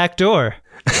with the back door.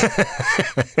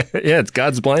 Yeah, it's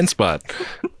God's blind spot.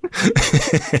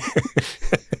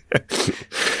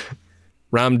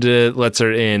 Ramda lets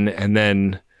her in, and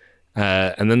then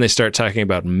they start talking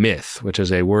about myth, which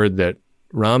is a word that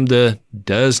Ramda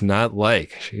does not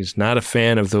like. She's not a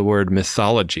fan of the word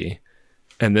mythology.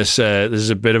 And this is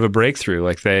a bit of a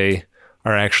breakthrough. They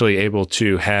are actually able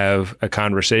to have a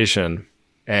conversation.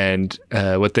 And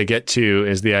what they get to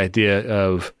is the idea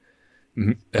of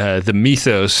the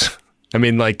mythos. I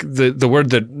mean, the word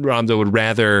that Ramda would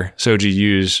rather Soji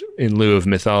use in lieu of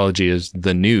mythology is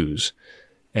the news.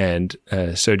 And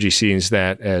Soji sees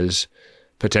that as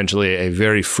potentially a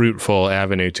very fruitful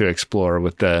avenue to explore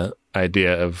with the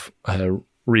idea of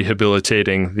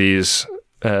rehabilitating these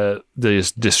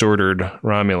disordered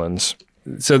Romulans.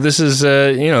 So this is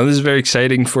this is very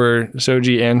exciting for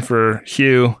Soji and for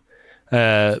Hugh.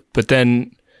 But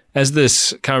then as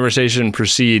this conversation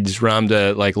proceeds,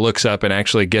 Ramda looks up and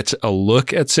actually gets a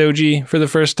look at Soji for the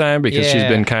first time because she's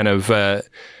been kind of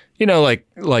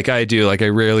like I do. I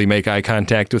rarely make eye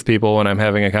contact with people when I'm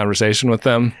having a conversation with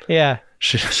them. Yeah.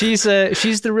 She's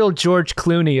the real George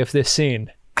Clooney of this scene.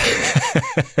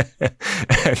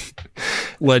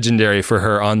 Legendary for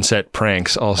her on-set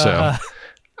pranks also.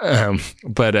 When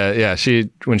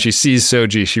she sees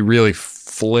Soji, she really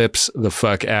flips the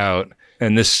fuck out.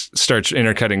 And this starts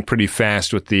intercutting pretty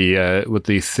fast with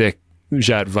the thick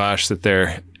Zhat Vash that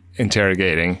they're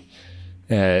interrogating.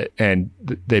 And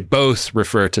they both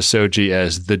refer to Soji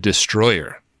as the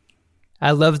Destroyer.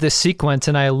 I love this sequence,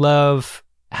 and I love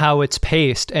how it's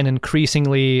paced and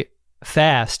increasingly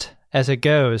fast as it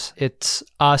goes. It's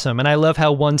awesome. And I love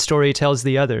how one story tells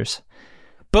the others.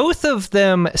 Both of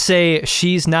them say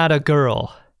she's not a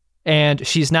girl, and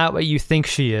she's not what you think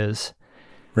she is.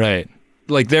 Right.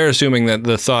 They're assuming that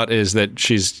the thought is that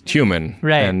she's human.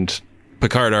 Right. And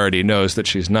Picard already knows that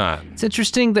she's not. It's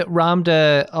interesting that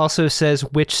Ramda also says,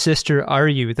 which sister are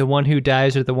you, the one who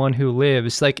dies or the one who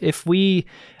lives? If we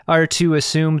are to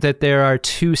assume that there are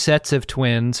two sets of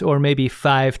twins, or maybe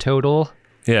 5 total,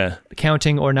 yeah,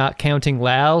 counting or not counting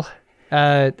Lal,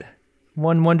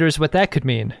 One wonders what that could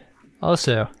mean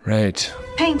also. Right.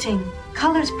 Painting.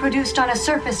 Colors produced on a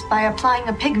surface by applying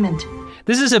a pigment.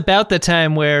 This is about the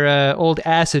time where old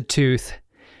Acid Tooth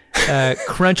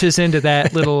crunches into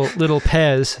that little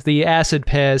Pez, the acid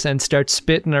Pez, and starts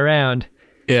spitting around.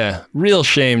 Yeah, real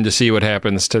shame to see what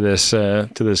happens to this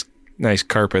nice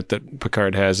carpet that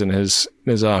Picard has in his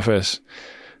office.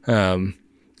 And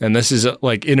this is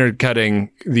like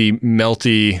intercutting the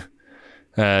melty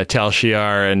Tal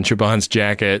Shiar and Chabon's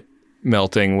jacket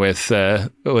melting with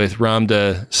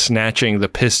Ramda snatching the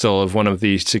pistol of one of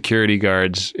the security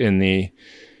guards in the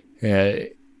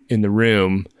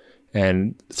room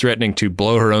and threatening to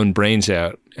blow her own brains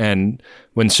out. And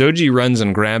when Soji runs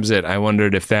and grabs it, I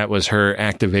wondered if that was her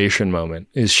activation moment.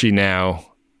 Is she now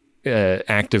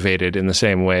activated in the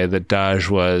same way that Daj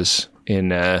was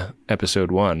in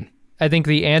episode 1? I think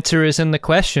the answer is in the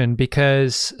question,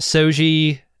 because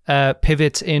Soji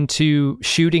pivots into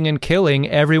shooting and killing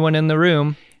everyone in the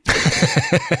room.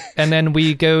 And then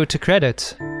we go to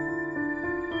credits.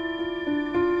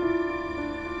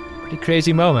 Pretty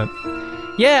crazy moment.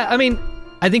 Yeah, I mean,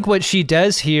 I think what she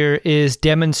does here is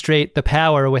demonstrate the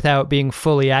power without being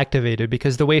fully activated,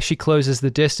 because the way she closes the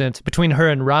distance between her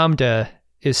and Ramda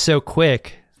is so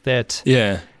quick that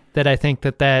I think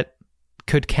that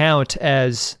could count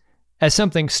as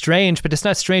something strange, but it's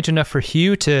not strange enough for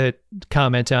Hugh to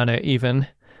comment on it even.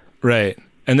 Right.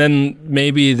 And then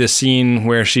maybe the scene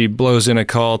where she blows in a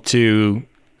call to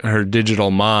her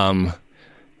digital mom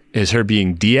is her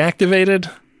being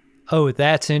deactivated. Oh,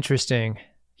 that's interesting.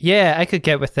 Yeah, I could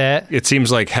get with that. It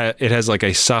seems like it has like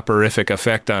a soporific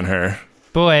effect on her.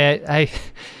 Boy,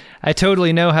 I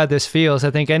totally know how this feels. I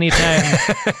think anytime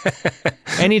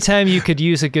you could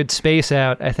use a good space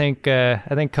out, I think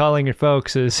calling your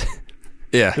folks is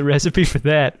the recipe for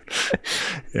that.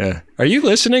 Yeah. Are you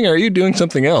listening or are you doing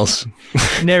something else?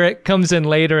 Narek comes in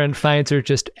later and finds her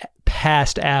just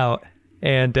passed out.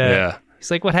 And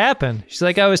he's like, what happened? She's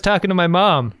like, I was talking to my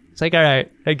mom. It's like, all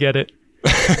right, I get it.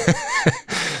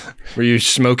 Were you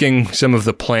smoking some of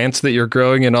the plants that you're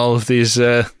growing in all of these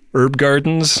herb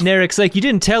gardens? Narek's like, you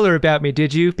didn't tell her about me,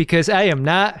 did you? Because I am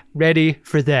not ready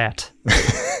for that.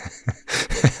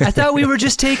 I thought we were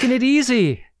just taking it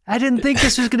easy. I didn't think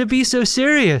this was going to be so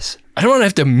serious. I don't want to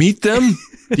have to meet them.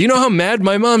 Do you know how mad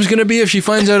my mom's going to be if she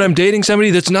finds out I'm dating somebody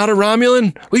that's not a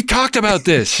Romulan? We talked about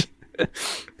this.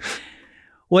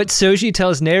 What Soji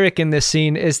tells Narek in this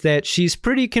scene is that she's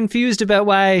pretty confused about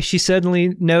why she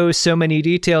suddenly knows so many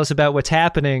details about what's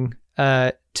happening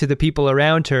to the people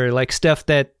around her, like stuff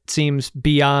that seems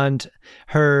beyond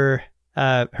her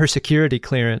security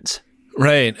clearance.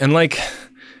 Right. And like,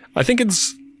 I think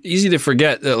it's easy to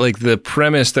forget that like the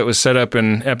premise that was set up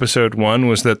in episode 1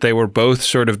 was that they were both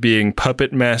sort of being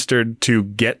puppet mastered to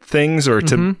get things or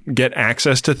to get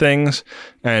access to things.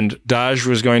 And Daj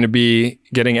was going to be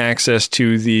getting access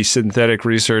to the synthetic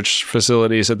research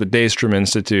facilities at the Daystrom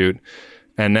Institute.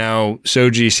 And now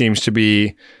Soji seems to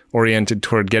be oriented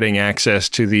toward getting access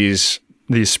to these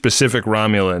specific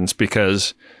Romulans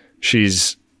because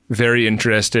she's very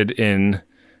interested in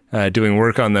doing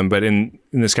work on them. But in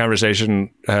this conversation,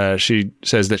 she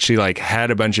says that she like had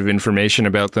a bunch of information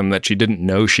about them that she didn't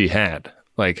know she had.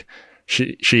 Like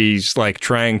she's like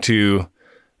trying to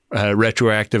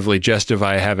retroactively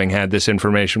justify having had this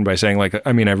information by saying like,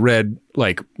 I mean, I've read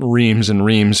like reams and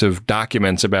reams of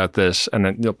documents about this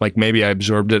and like maybe I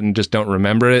absorbed it and just don't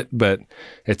remember it. But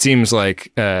it seems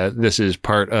like this is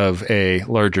part of a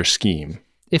larger scheme.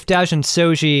 If Daj and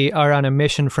Soji are on a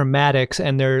mission from Maddox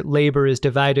and their labor is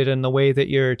divided in the way that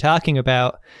you're talking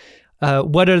about,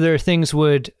 what other things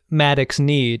would Maddox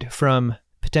need from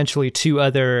potentially 2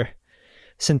 other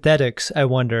synthetics, I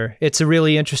wonder? It's a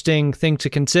really interesting thing to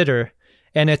consider,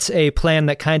 and it's a plan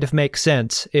that kind of makes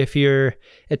sense if you're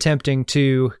attempting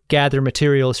to gather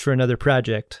materials for another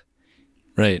project.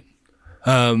 Right.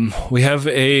 We have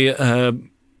a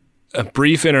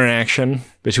brief interaction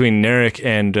between Narek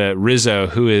and Rizzo,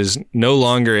 who is no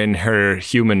longer in her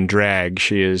human drag.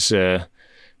 She's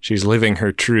living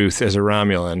her truth as a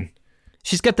Romulan.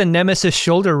 She's got the Nemesis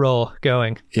shoulder roll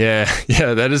going. Yeah,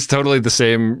 that is totally the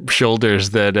same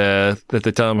shoulders that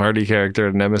the Tom Hardy character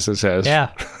in Nemesis has. Yeah.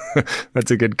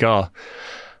 That's a good call.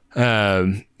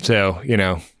 So,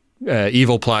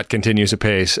 evil plot continues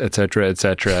apace, et cetera, et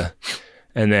cetera.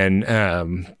 And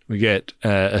then we get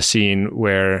a scene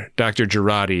where Dr.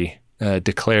 Jurati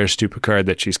declares to Picard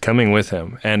that she's coming with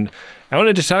him. And I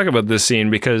wanted to talk about this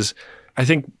scene because I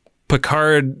think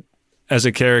Picard as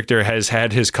a character has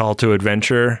had his call to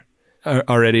adventure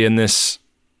already in this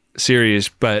series,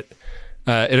 but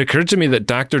it occurred to me that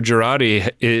Dr. Girardi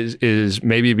is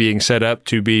maybe being set up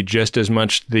to be just as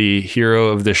much the hero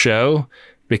of the show,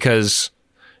 because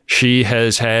she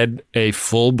has had a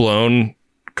full-blown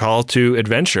call to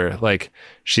adventure. Like,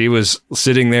 she was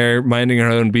sitting there minding her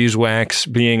own beeswax,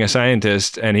 being a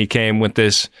scientist, and he came with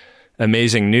this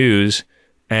amazing news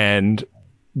and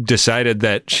decided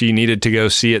that she needed to go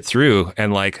see it through,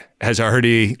 and like has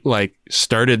already like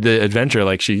started the adventure.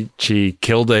 Like she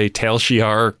killed a Tal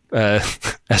Shiar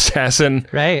assassin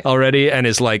already, and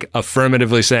is like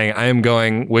affirmatively saying, I am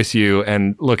going with you,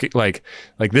 and look, like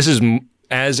this is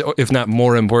as, if not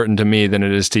more important to me than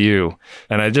it is to you.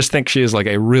 And I just think she is like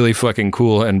a really fucking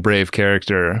cool and brave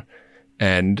character,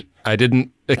 and I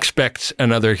didn't expect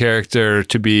another character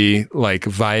to be like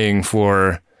vying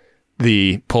for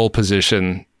the pole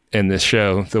position in this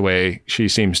show the way she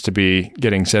seems to be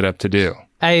getting set up to do.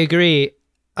 I agree.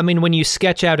 I mean, when you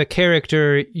sketch out a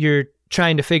character, you're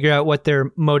trying to figure out what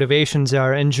their motivations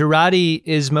are. And Girardi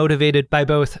is motivated by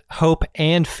both hope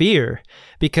and fear,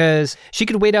 because she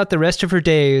could wait out the rest of her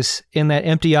days in that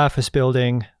empty office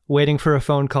building, waiting for a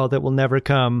phone call that will never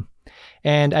come.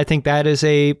 And I think that is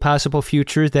a possible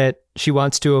future that she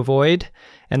wants to avoid.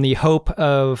 And the hope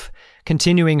of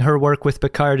continuing her work with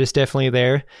Picard is definitely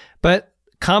there. But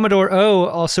Commodore O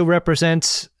also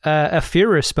represents a fear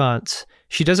response.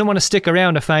 She doesn't want to stick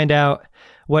around to find out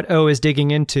what O is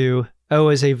digging into. O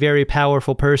is a very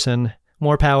powerful person,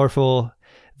 more powerful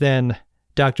than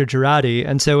Dr. Girardi.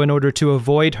 And so in order to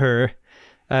avoid her,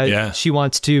 she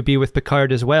wants to be with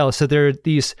Picard as well. So there are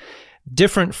these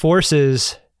different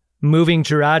forces moving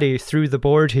Girardi through the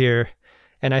board here.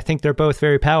 And I think they're both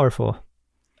very powerful.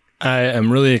 I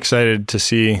am really excited to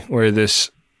see where this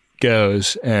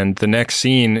goes. And the next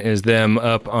scene is them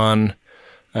up on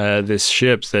this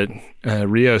ship that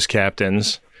Rios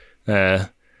captains. There's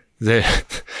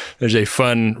a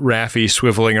fun Raffi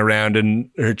swiveling around in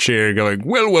her chair going,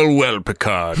 well,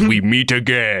 Picard, we meet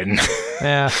again.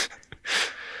 Yeah.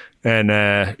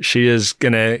 And she is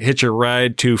going to hitch a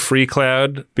ride to Free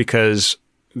Cloud because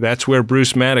that's where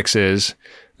Bruce Maddox is.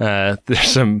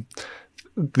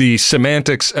 The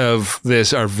semantics of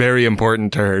this are very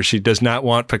important to her. She does not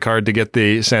want Picard to get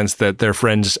the sense that they're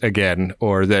friends again,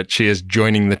 or that she is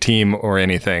joining the team or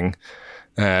anything.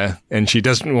 And she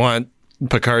doesn't want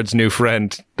Picard's new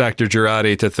friend, Dr.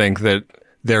 Girardi, to think that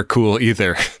they're cool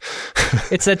either.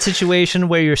 It's that situation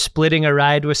where you're splitting a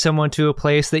ride with someone to a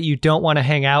place that you don't want to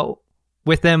hang out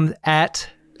with them at.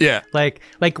 Yeah. Like,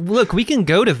 look, we can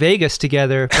go to Vegas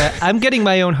together, but I'm getting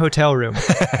my own hotel room.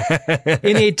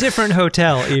 In a different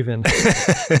hotel, even.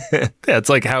 That's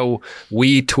like how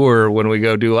we tour when we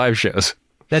go do live shows.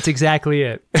 That's exactly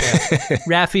it. Yeah.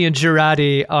 Raffi and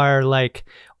Girardi are like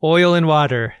oil and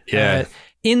water. Yeah.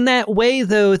 In that way,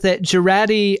 though, that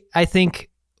Girardi, I think,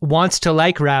 wants to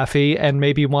like Raffi and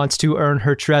maybe wants to earn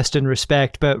her trust and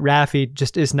respect, but Raffi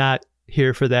just is not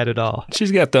here for that at all.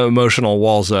 She's got the emotional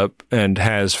walls up and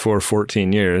has for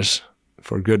 14 years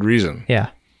for good reason. Yeah.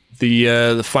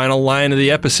 The final line of the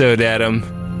episode, Adam.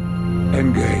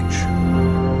 Engage.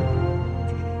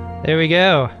 There we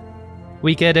go.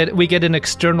 We get it. We get an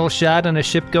external shot on a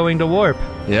ship going to warp.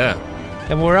 Yeah.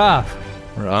 And we're off.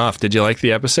 We're off. Did you like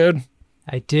the episode?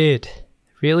 I did.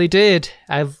 Really did.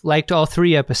 I've liked all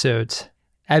 3 episodes.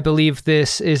 I believe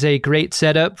this is a great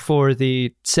setup for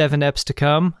the 7 eps to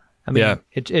come. I mean,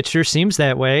 it sure seems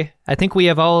that way. I think we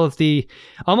have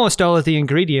almost all of the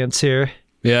ingredients here.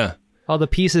 Yeah. All the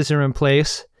pieces are in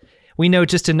place. We know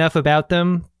just enough about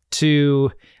them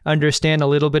to understand a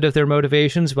little bit of their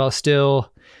motivations while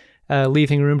still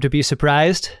leaving room to be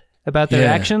surprised about their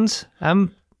actions.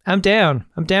 I'm down.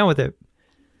 I'm down with it.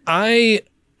 I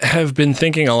have been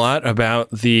thinking a lot about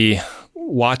the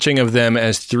watching of them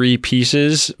as 3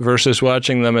 pieces versus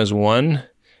watching them as one.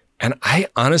 And I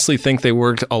honestly think they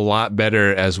worked a lot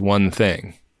better as one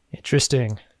thing.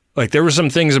 Interesting. Like, there were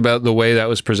some things about the way that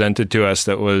was presented to us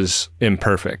that was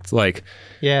imperfect. Like,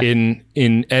 in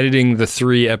editing the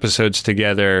 3 episodes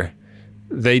together,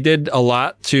 they did a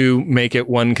lot to make it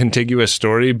one contiguous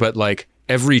story. But like,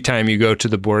 every time you go to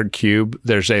the Borg cube,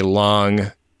 there's a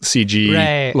long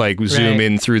CG zoom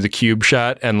in through the cube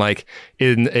shot. And like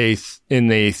in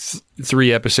the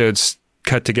 3 episodes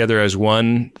cut together as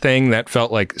one thing, that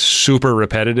felt like super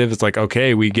repetitive. It's like,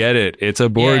 okay, we get it. It's a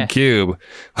Borg cube.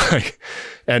 Like,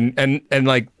 and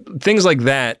like things like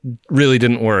that really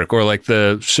didn't work. Or like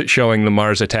the showing the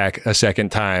Mars attack a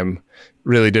second time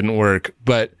really didn't work.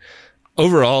 But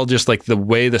overall, just like the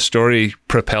way the story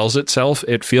propels itself,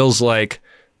 it feels like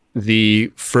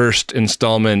the first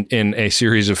installment in a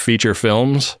series of feature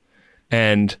films.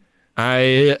 And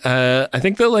I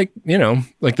think that, like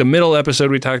the middle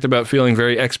episode we talked about feeling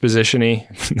very exposition-y.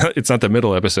 It's not the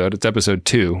middle episode, it's episode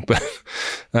 2,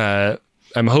 but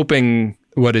I'm hoping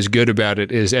what is good about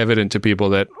it is evident to people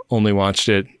that only watched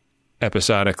it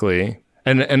episodically.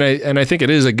 And I think it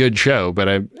is a good show, but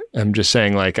I'm just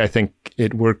saying, like, I think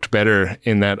it worked better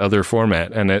in that other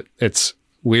format, and it's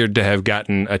weird to have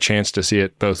gotten a chance to see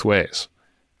it both ways.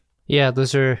 Yeah,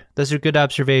 those are good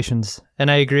observations,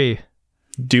 and I agree.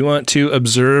 Do you want to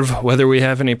observe whether we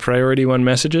have any Priority 1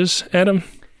 messages, Adam?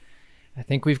 I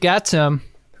think we've got some.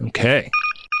 Okay.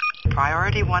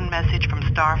 Priority 1 message from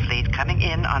Starfleet coming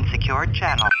in on secured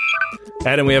channel.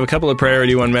 Adam, we have a couple of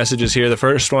Priority 1 messages here. The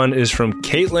first one is from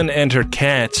Caitlin and her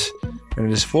cat, and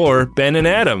it is for Ben and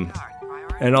Adam.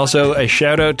 And also a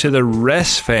shout out to the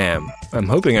Res fam. I'm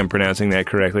hoping I'm pronouncing that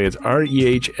correctly. It's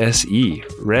R-E-H-S-E.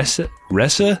 Ressa?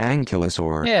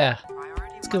 Ankylosaur. Yeah.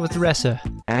 Let's go with Ressa.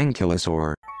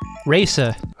 Ankylosaur.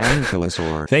 Racer.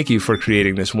 Ankylosaur. Thank you for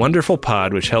creating this wonderful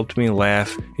pod, which helped me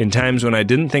laugh in times when I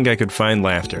didn't think I could find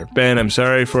laughter. Ben, I'm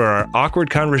sorry for our awkward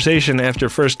conversation after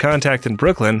first contact in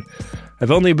Brooklyn.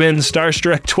 I've only been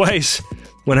starstruck twice,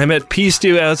 when I met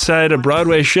P-Stew outside a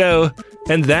Broadway show,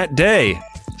 and that day,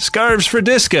 Scarves for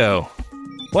Disco.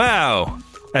 Wow.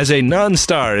 As a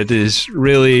non-star, it is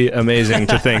really amazing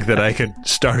to think that I could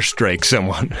starstrike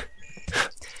someone.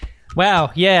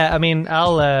 Wow. Yeah. I mean,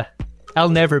 I'll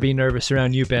never be nervous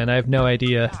around you, Ben. I have no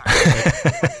idea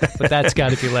what that's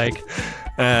got to be like.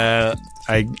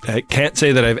 I can't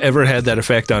say that I've ever had that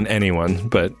effect on anyone,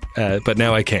 but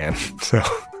now I can. So,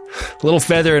 a little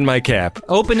feather in my cap.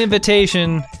 Open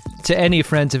invitation to any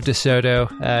friends of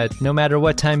DeSoto, no matter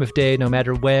what time of day, no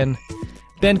matter when.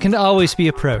 Ben can always be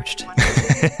approached.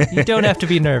 You don't have to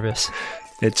be nervous.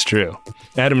 It's true.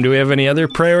 Adam, do we have any other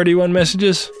Priority 1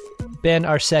 messages? Ben,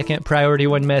 our second Priority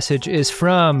 1 message is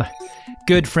from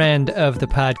good friend of the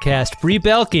podcast, Brie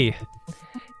Belke.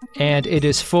 And it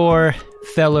is for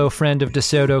fellow friend of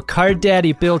DeSoto, Card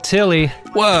Daddy Bill Tilley.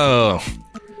 Whoa.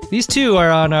 These two are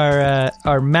on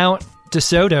our Mount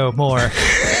DeSoto more.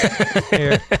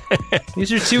 Here.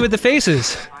 These are two of the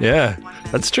faces. Yeah,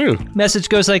 that's true. Message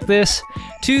goes like this.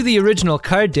 To the original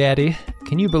Card Daddy,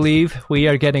 can you believe we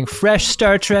are getting fresh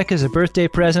Star Trek as a birthday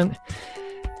present?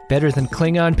 Better than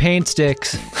Klingon paint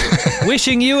sticks.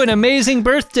 Wishing you an amazing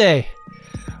birthday.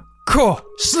 Ko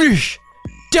slish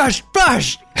dash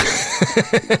bash.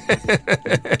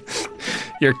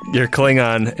 Your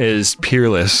Klingon is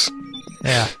peerless.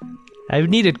 Yeah. I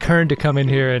needed Kern to come in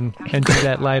here and do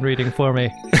that line reading for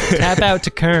me. Tap out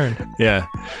to Kern. Yeah.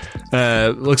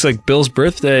 Looks like Bill's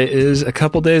birthday is a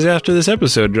couple days after this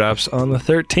episode drops on the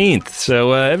 13th.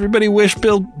 So everybody wish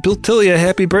Bill Tilley a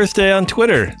happy birthday on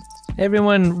Twitter.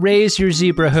 Everyone raise your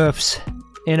zebra hoofs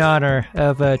in honor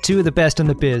of two of the best in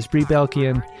the biz, Brie Belke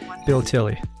and Bill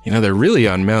Tilley. You know, they're really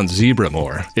on Mount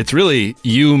Zebramore. It's really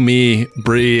you, me,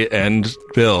 Brie, and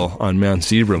Bill on Mount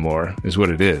Zebramore is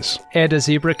what it is. And a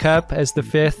zebra cup as the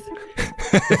fifth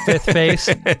face.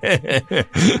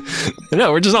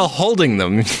 No, we're just all holding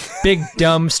them. Big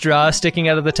dumb straw sticking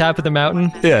out of the top of the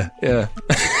mountain. Yeah.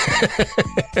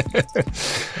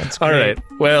 That's great. All right.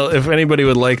 Well, if anybody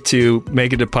would like to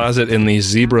make a deposit in the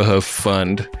Zebra Hoof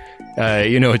Fund,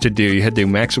 you know what to do. You head to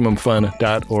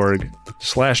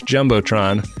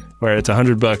MaximumFun.org/Jumbotron, where it's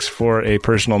 $100 for a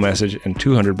personal message and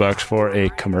 $200 for a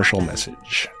commercial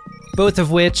message. Both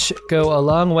of which go a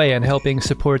long way in helping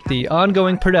support the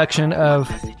ongoing production of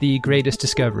The Greatest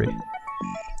Discovery.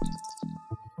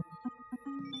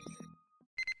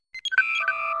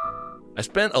 I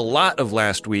spent a lot of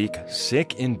last week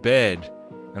sick in bed.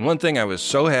 And one thing I was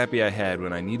so happy I had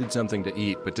when I needed something to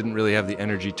eat but didn't really have the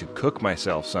energy to cook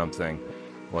myself something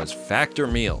was Factor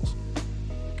meals.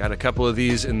 Got a couple of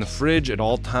these in the fridge at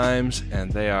all times,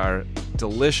 and they are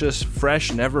delicious,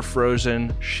 fresh, never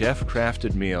frozen,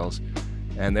 chef-crafted meals,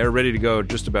 and they're ready to go in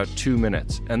just about 2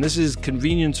 minutes. And this is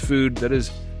convenience food that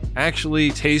is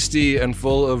actually tasty and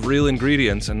full of real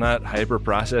ingredients and not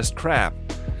hyper-processed crap.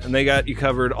 And they got you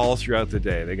covered all throughout the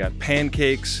day. They got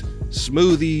pancakes,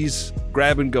 smoothies,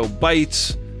 grab-and-go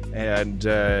bites, and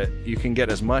you can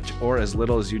get as much or as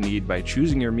little as you need by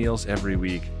choosing your meals every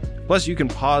week. Plus, you can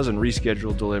pause and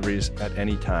reschedule deliveries at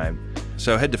any time.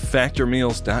 So head to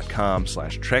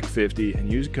factormeals.com/Trek50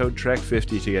 and use code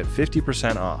Trek50 to get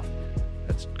 50% off.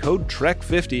 That's code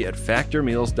Trek50 at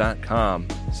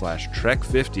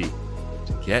factormeals.com/Trek50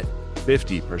 to get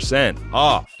 50%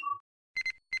 off.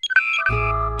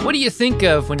 What do you think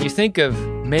of when you think of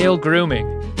male grooming?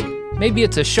 Maybe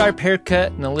it's a sharp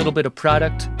haircut and a little bit of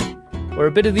product, or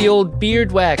a bit of the old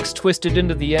beard wax twisted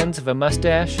into the ends of a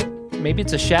mustache. Maybe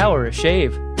it's a shower, a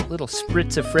shave, a little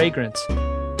spritz of fragrance.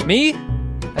 Me?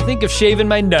 I think of shaving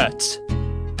my nuts.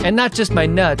 And not just my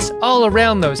nuts, all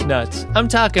around those nuts. I'm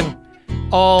talking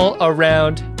all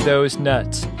around those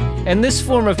nuts. And this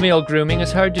form of male grooming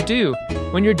is hard to do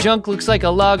when your junk looks like a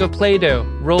log of Play-Doh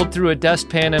rolled through a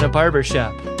dustpan in a barber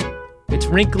shop. It's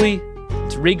wrinkly,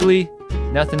 it's wriggly,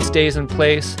 nothing stays in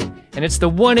place, and it's the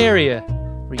one area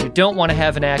where you don't want to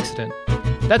have an accident.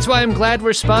 That's why I'm glad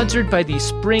we're sponsored by the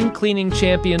spring cleaning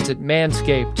champions at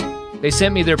Manscaped. They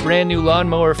sent me their brand new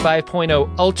Lawnmower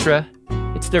 5.0 Ultra.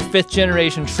 It's their 5th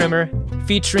generation trimmer,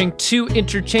 featuring 2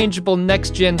 interchangeable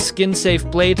next-gen skin-safe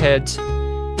blade heads,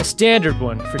 a standard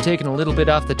one for taking a little bit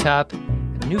off the top,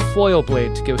 and a new foil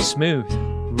blade to go smooth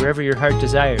wherever your heart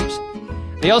desires.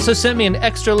 They also sent me an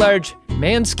extra-large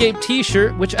Manscaped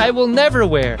t-shirt, which I will never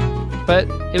wear, but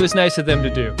it was nice of them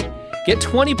to do. Get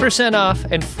 20% off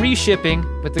and free shipping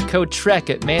with the code TREK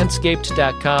at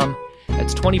manscaped.com.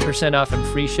 That's 20% off and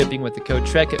free shipping with the code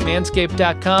TREK at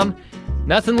manscaped.com.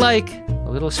 Nothing like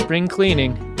a little spring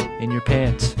cleaning in your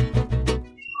pants.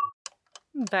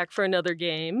 Back for another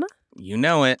game. You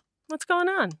know it. What's going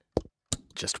on?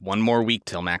 Just one more week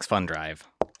till Max Fun Drive.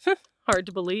 Hard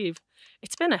to believe.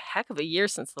 It's been a heck of a year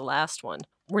since the last one.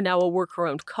 We're now a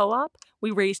worker-owned co-op.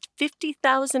 We raised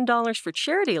 $50,000 for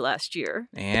charity last year.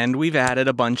 And we've added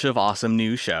a bunch of awesome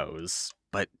new shows.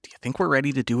 But do you think we're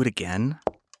ready to do it again?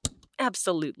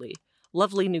 Absolutely.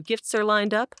 Lovely new gifts are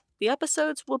lined up. The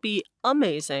episodes will be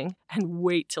amazing. And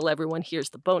wait till everyone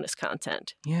hears the bonus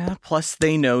content. Yeah, plus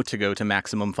they know to go to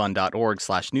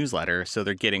MaximumFun.org/newsletter, so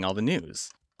they're getting all the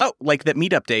news. Oh, like that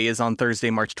Meetup Day is on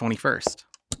Thursday, March 21st.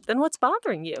 Then what's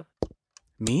bothering you?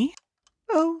 Me?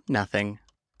 Oh, nothing.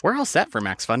 We're all set for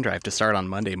Max Fun Drive to start on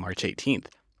Monday, March 18th.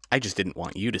 I just didn't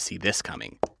want you to see this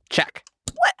coming. Check.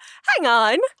 What? Hang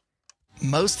on.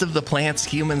 Most of the plants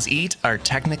humans eat are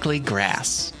technically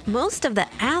grass. Most of the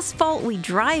asphalt we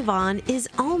drive on is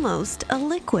almost a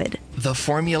liquid. The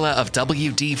formula of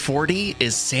WD-40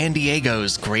 is San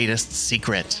Diego's greatest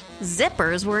secret.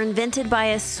 Zippers were invented by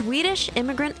a Swedish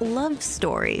immigrant love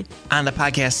story. On the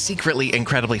podcast Secretly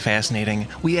Incredibly Fascinating,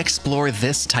 we explore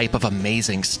this type of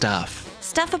amazing stuff.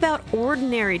 Stuff about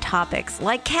ordinary topics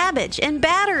like cabbage and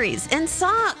batteries and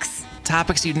socks.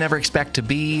 Topics you'd never expect to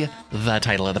be the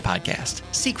title of the podcast.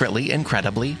 Secretly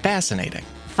Incredibly Fascinating.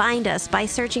 Find us by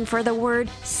searching for the word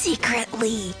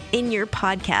secretly in your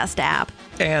podcast app.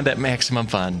 And at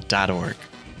MaximumFun.org.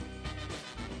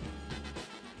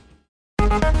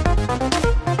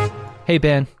 Hey,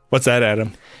 Ben. What's that,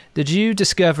 Adam? Did you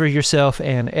discover yourself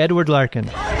an Edward Larkin?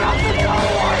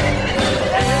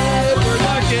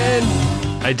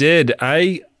 I did.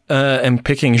 I am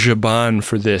picking Jabon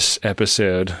for this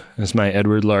episode as my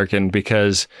Edward Larkin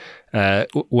because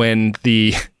when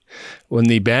the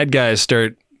bad guys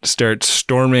start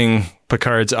storming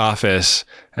Picard's office,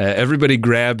 everybody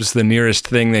grabs the nearest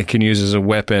thing they can use as a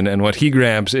weapon, and what he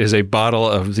grabs is a bottle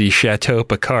of the Chateau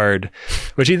Picard,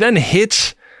 which he then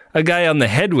hits a guy on the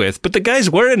head with, but the guy's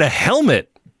wearing a helmet.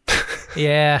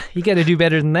 Yeah, you got to do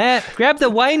better than that. Grab the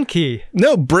wine key.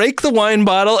 No, break the wine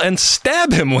bottle and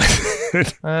stab him with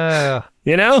it.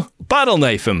 You know? Bottle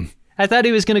knife him. I thought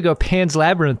he was going to go Pan's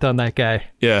Labyrinth on that guy.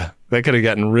 Yeah, that could have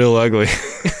gotten real ugly.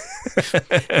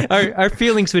 Our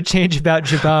feelings would change about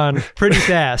Jabon pretty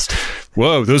fast.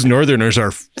 Whoa, those Northerners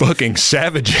are fucking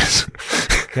savages.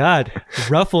 God,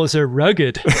 ruffles are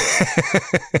rugged.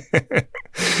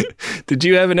 Did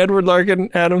you have an Edward Larkin,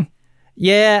 Adam?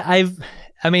 Yeah,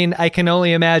 I can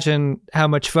only imagine how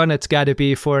much fun it's got to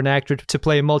be for an actor to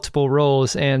play multiple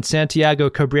roles, and Santiago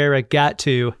Cabrera got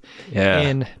to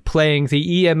in playing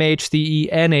the EMH,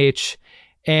 the ENH,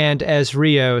 and as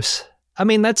Rios. I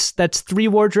mean, that's 3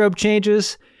 wardrobe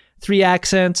changes, 3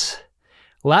 accents,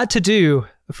 a lot to do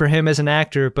for him as an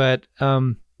actor, but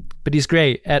he's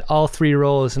great at all 3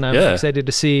 roles, and I'm excited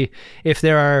to see if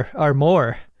there are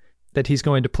more that he's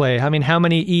going to play. I mean, how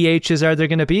many EHs are there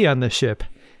going to be on this ship?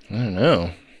 I don't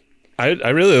know. I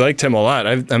really liked him a lot.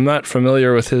 I'm not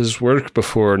familiar with his work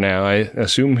before now. I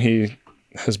assume he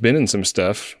has been in some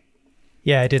stuff.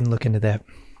 Yeah, I didn't look into that.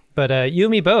 But you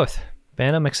and me both.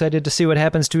 Man, I'm excited to see what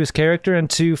happens to his character and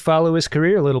to follow his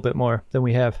career a little bit more than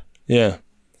we have. Yeah.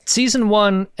 Season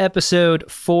 1,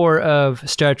 Episode 4 of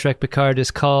Star Trek Picard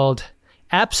is called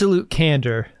Absolute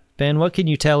Candor. Ben, what can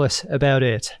you tell us about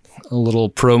it? A little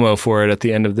promo for it at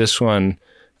the end of this one.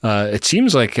 It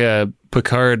seems like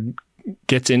Picard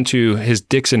gets into his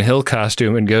Dixon Hill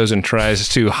costume and goes and tries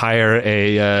to hire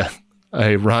a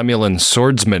Romulan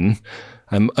swordsman.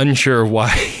 I'm unsure why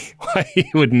he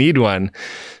would need one,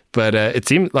 but it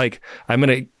seems like I'm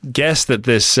going to guess that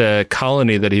this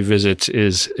colony that he visits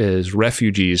is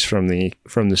refugees from the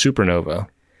supernova.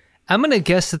 I'm going to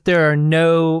guess that there are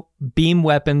no beam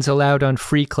weapons allowed on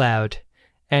Free Cloud,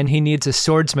 and he needs a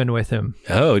swordsman with him.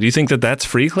 Oh, do you think that that's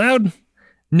Free Cloud?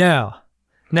 No,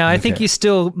 I think he's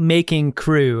still making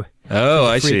crew. Oh,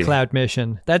 I see. Free Cloud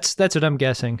mission. That's what I'm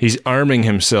guessing. He's arming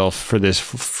himself for this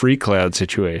Free Cloud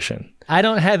situation. I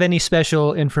don't have any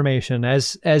special information.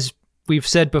 As we've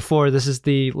said before, this is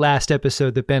the last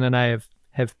episode that Ben and I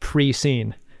have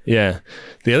pre-seen. Yeah.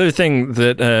 The other thing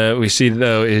that we see,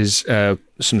 though, is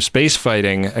some space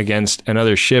fighting against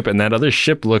another ship, and that other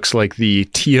ship looks like the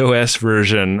TOS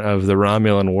version of the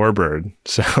Romulan Warbird.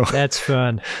 So that's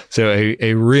fun. So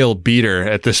a real beater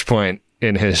at this point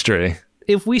in history.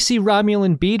 If we see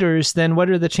Romulan beaters, then what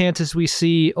are the chances we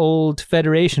see old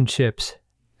Federation ships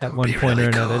at one point or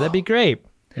another? Cool. That'd be great.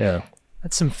 Yeah.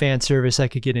 That's some fan service I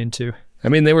could get into. I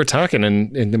mean, they were talking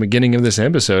in the beginning of this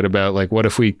episode about, like, what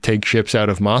if we take ships out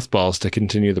of mothballs to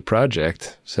continue the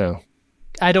project? So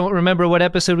I don't remember what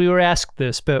episode we were asked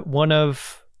this, but one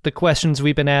of the questions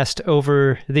we've been asked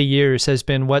over the years has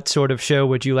been, what sort of show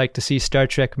would you like to see Star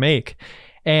Trek make?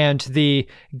 And the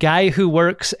guy who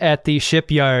works at the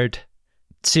shipyard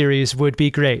series would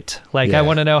be great. Like, yeah. I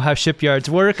want to know how shipyards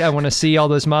work. I want to see all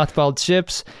those mothballed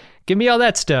ships. Give me all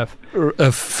that stuff.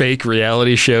 A fake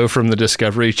reality show from the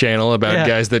Discovery Channel about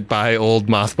guys that buy old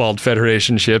mothballed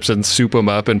Federation ships and soup them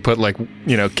up and put, like,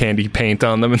 candy paint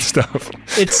on them and stuff.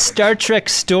 It's Star Trek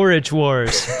Storage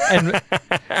Wars. And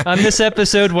on this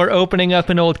episode, we're opening up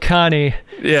an old Connie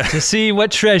to see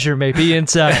what treasure may be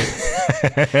inside.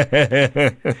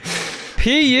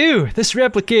 PU, this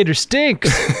replicator stinks.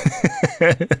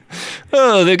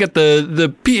 Oh, they got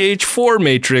the pH4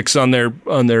 matrix on their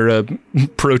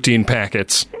protein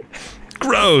packets.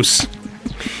 Gross.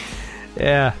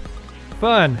 Yeah,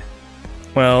 fun.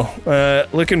 Well,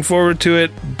 looking forward to it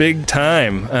big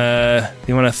time.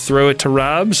 You want to throw it to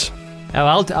Robs? Oh,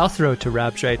 I'll throw it to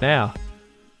Robs right now.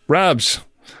 Robs,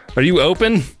 are you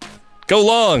open? Go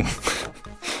long.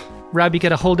 Rob, you got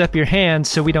to hold up your hands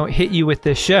so we don't hit you with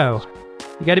this show.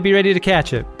 You got to be ready to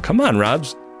catch it. Come on,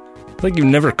 Robs. It's like you've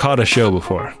never caught a show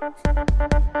before.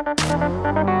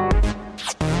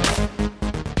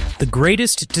 The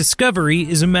Greatest Discovery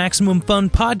is a Maximum Fun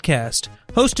podcast,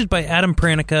 hosted by Adam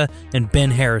Pranica and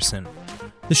Ben Harrison.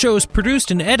 The show is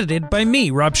produced and edited by me,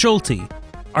 Rob Schulte.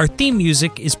 Our theme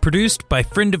music is produced by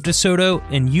friend of DeSoto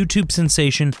and YouTube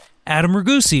sensation Adam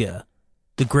Ragusia.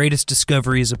 The Greatest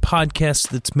Discovery is a podcast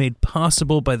that's made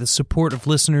possible by the support of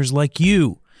listeners like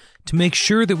you. To make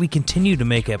sure that we continue to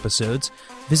make episodes,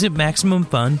 visit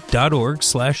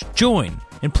MaximumFun.org/join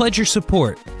and pledge your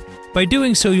support. By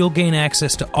doing so, you'll gain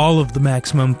access to all of the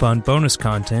Maximum Fun bonus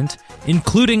content,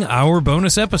 including our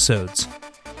bonus episodes.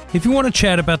 If you want to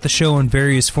chat about the show on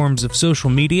various forms of social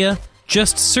media,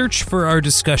 just search for our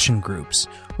discussion groups,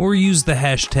 or use the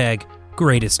hashtag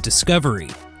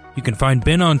 #GreatestDiscovery. You can find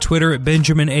Ben on Twitter at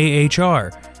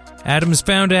BenjaminAHR. Adam is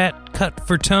found at Cut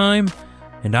for Time,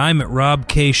 and I'm at Rob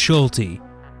K. Schulte.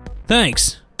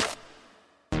 Thanks.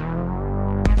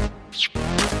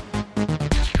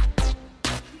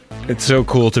 It's so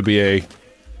cool to be a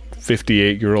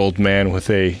 58-year-old man with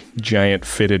a giant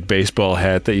fitted baseball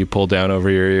hat that you pull down over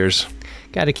your ears.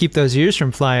 Got to keep those ears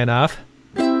from flying off.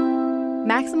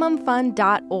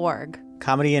 MaximumFun.org.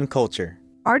 Comedy and culture.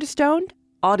 Artist-owned.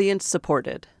 Audience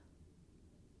supported.